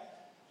 okay?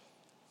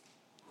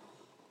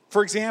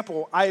 For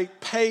example, I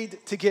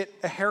paid to get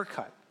a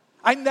haircut.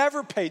 I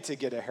never paid to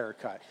get a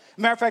haircut.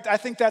 Matter of fact, I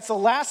think that's the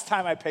last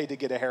time I paid to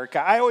get a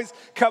haircut. I always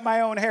cut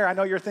my own hair. I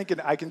know you're thinking,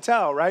 I can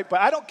tell, right?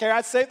 But I don't care.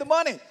 I save the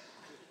money.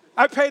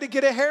 I paid to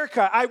get a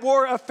haircut. I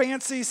wore a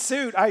fancy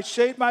suit. I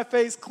shaved my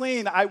face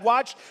clean. I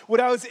watched what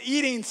I was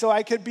eating so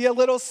I could be a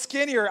little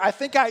skinnier. I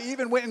think I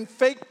even went and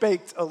fake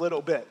baked a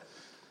little bit.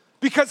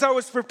 because I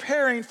was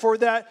preparing for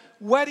that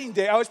wedding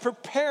day. I was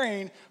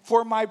preparing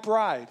for my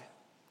bride.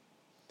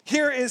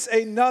 Here is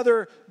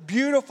another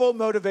beautiful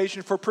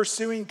motivation for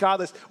pursuing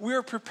godliness. We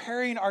are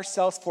preparing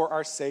ourselves for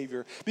our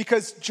Savior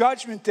because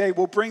Judgment Day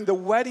will bring the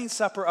wedding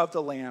supper of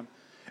the Lamb,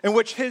 in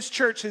which his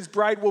church, his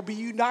bride, will be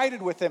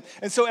united with him.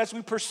 And so as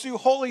we pursue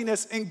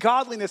holiness and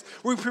godliness,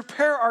 we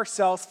prepare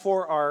ourselves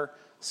for our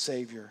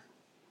Savior.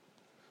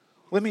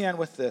 Let me end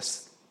with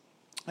this.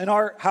 In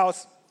our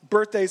house,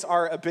 birthdays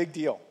are a big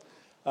deal,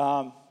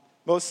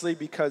 mostly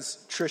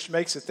because Trish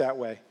makes it that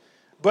way.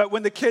 But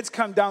when the kids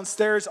come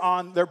downstairs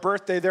on their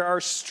birthday, there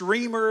are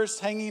streamers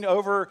hanging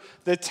over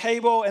the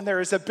table, and there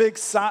is a big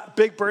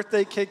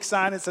birthday cake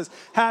sign that says,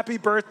 "Happy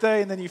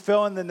birthday," and then you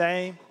fill in the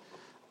name.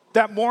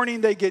 That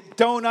morning, they get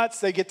donuts.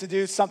 They get to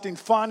do something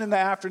fun in the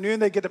afternoon.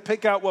 They get to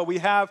pick out what we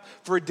have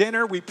for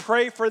dinner. We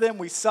pray for them.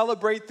 We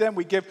celebrate them.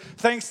 We give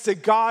thanks to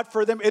God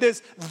for them. It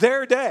is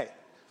their day.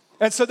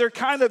 And so they're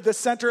kind of the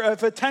center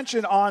of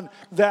attention on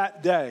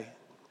that day.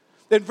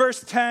 In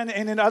verse 10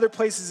 and in other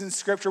places in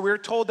Scripture, we are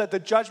told that the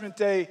Judgment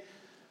Day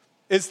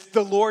is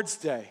the Lord's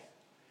Day.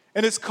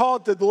 And it's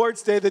called the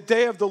Lord's Day, the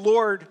day of the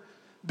Lord,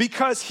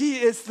 because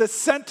he is the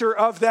center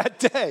of that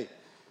day.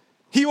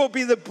 He will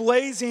be the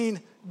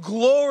blazing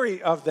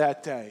glory of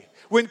that day.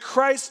 When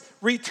Christ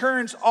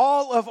returns,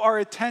 all of our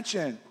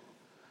attention,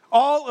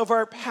 all of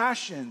our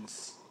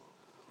passions,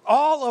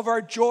 all of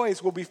our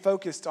joys will be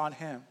focused on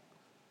him.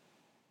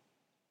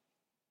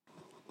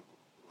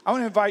 I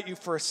want to invite you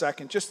for a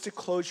second just to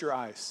close your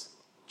eyes,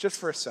 just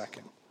for a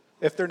second,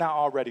 if they're not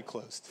already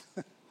closed.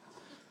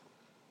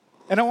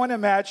 And I want to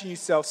imagine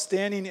yourself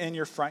standing in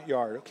your front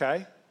yard,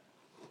 okay?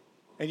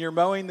 And you're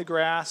mowing the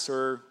grass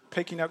or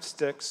picking up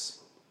sticks.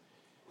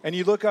 And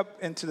you look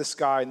up into the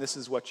sky, and this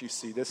is what you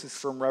see. This is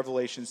from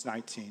Revelations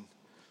 19.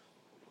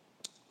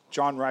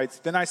 John writes,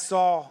 "Then I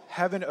saw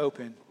heaven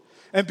open,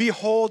 and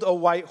behold, a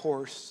white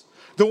horse.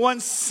 The one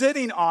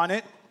sitting on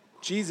it,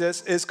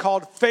 Jesus, is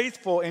called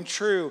Faithful and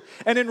True.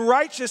 And in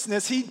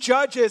righteousness, he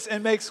judges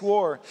and makes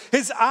war.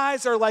 His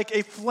eyes are like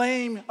a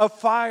flame of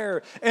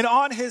fire, and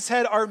on his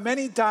head are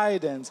many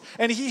diadems.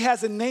 And he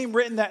has a name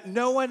written that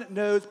no one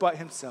knows but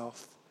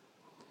himself.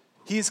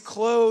 He is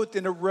clothed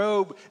in a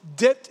robe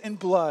dipped in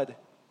blood,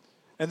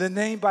 and the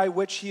name by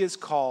which he is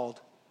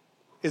called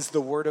is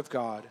the Word of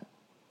God.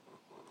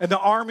 And the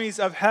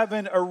armies of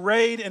heaven,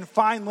 arrayed in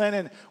fine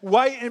linen,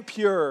 white and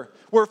pure,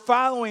 were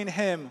following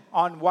him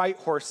on white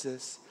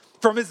horses.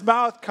 From his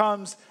mouth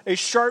comes a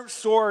sharp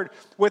sword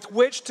with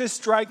which to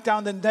strike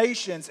down the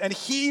nations, and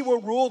he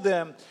will rule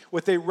them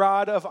with a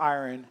rod of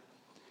iron.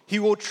 He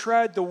will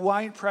tread the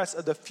winepress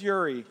of the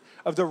fury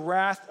of the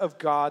wrath of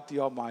God the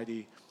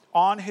Almighty.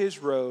 On his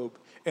robe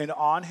and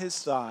on his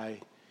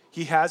thigh,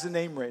 he has a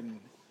name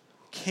written,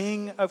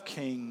 King of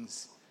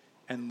Kings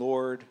and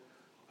Lord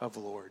of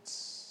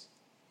Lords."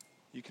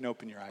 You can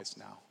open your eyes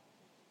now.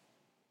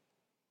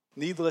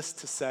 Needless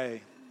to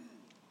say,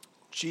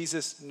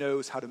 Jesus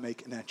knows how to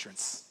make an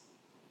entrance.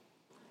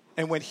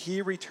 And when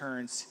he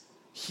returns,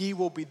 he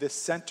will be the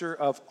center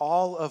of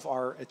all of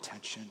our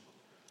attention.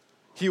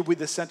 He will be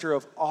the center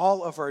of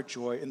all of our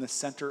joy and the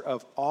center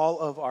of all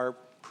of our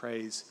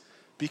praise,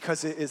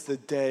 because it is the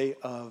day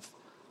of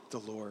the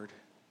Lord.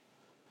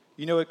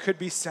 You know, it could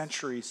be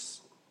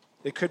centuries.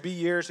 It could be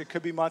years. It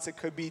could be months. It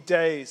could be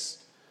days.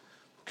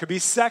 It could be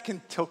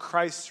seconds till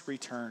Christ's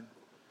return.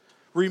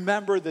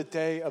 Remember the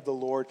day of the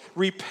Lord,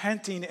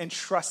 repenting and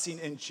trusting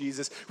in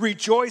Jesus.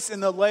 Rejoice in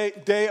the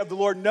day of the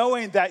Lord,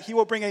 knowing that he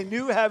will bring a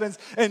new heavens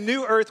and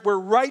new earth where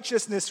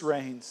righteousness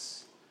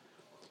reigns.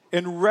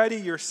 And ready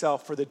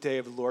yourself for the day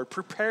of the Lord,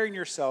 preparing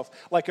yourself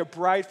like a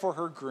bride for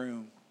her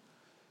groom,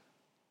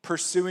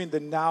 pursuing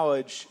the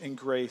knowledge and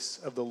grace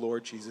of the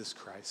Lord Jesus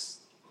Christ.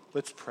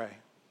 Let's pray.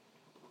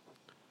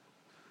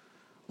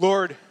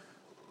 Lord,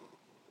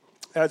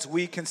 as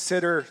we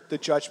consider the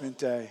Judgment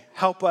Day,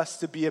 help us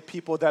to be a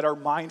people that are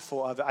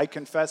mindful of it. I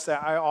confess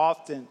that I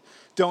often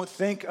don't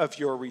think of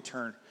your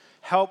return.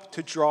 Help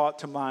to draw it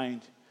to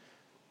mind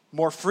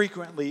more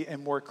frequently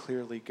and more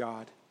clearly,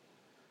 God,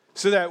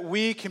 so that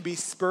we can be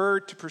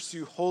spurred to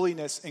pursue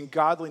holiness and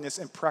godliness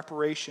in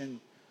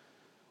preparation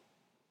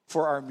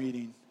for our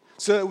meeting,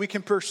 so that we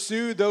can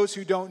pursue those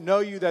who don't know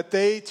you, that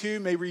they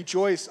too may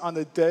rejoice on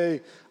the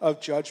day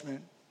of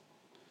judgment.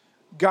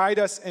 Guide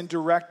us and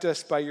direct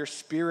us by your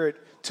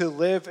Spirit to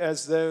live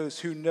as those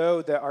who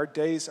know that our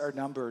days are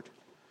numbered,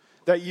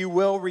 that you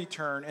will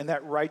return, and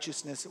that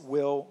righteousness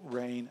will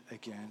reign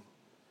again.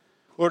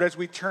 Lord, as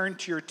we turn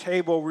to your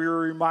table, we are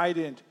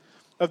reminded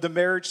of the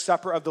marriage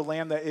supper of the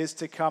Lamb that is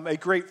to come, a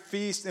great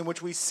feast in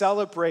which we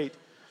celebrate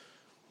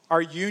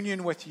our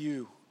union with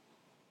you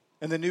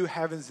and the new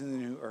heavens and the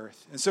new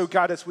earth. And so,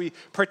 God, as we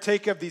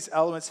partake of these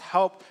elements,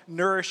 help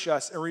nourish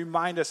us and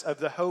remind us of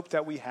the hope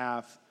that we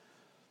have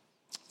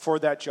for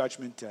that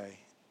judgment day.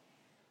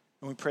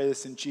 And we pray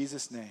this in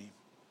Jesus' name.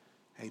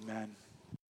 Amen.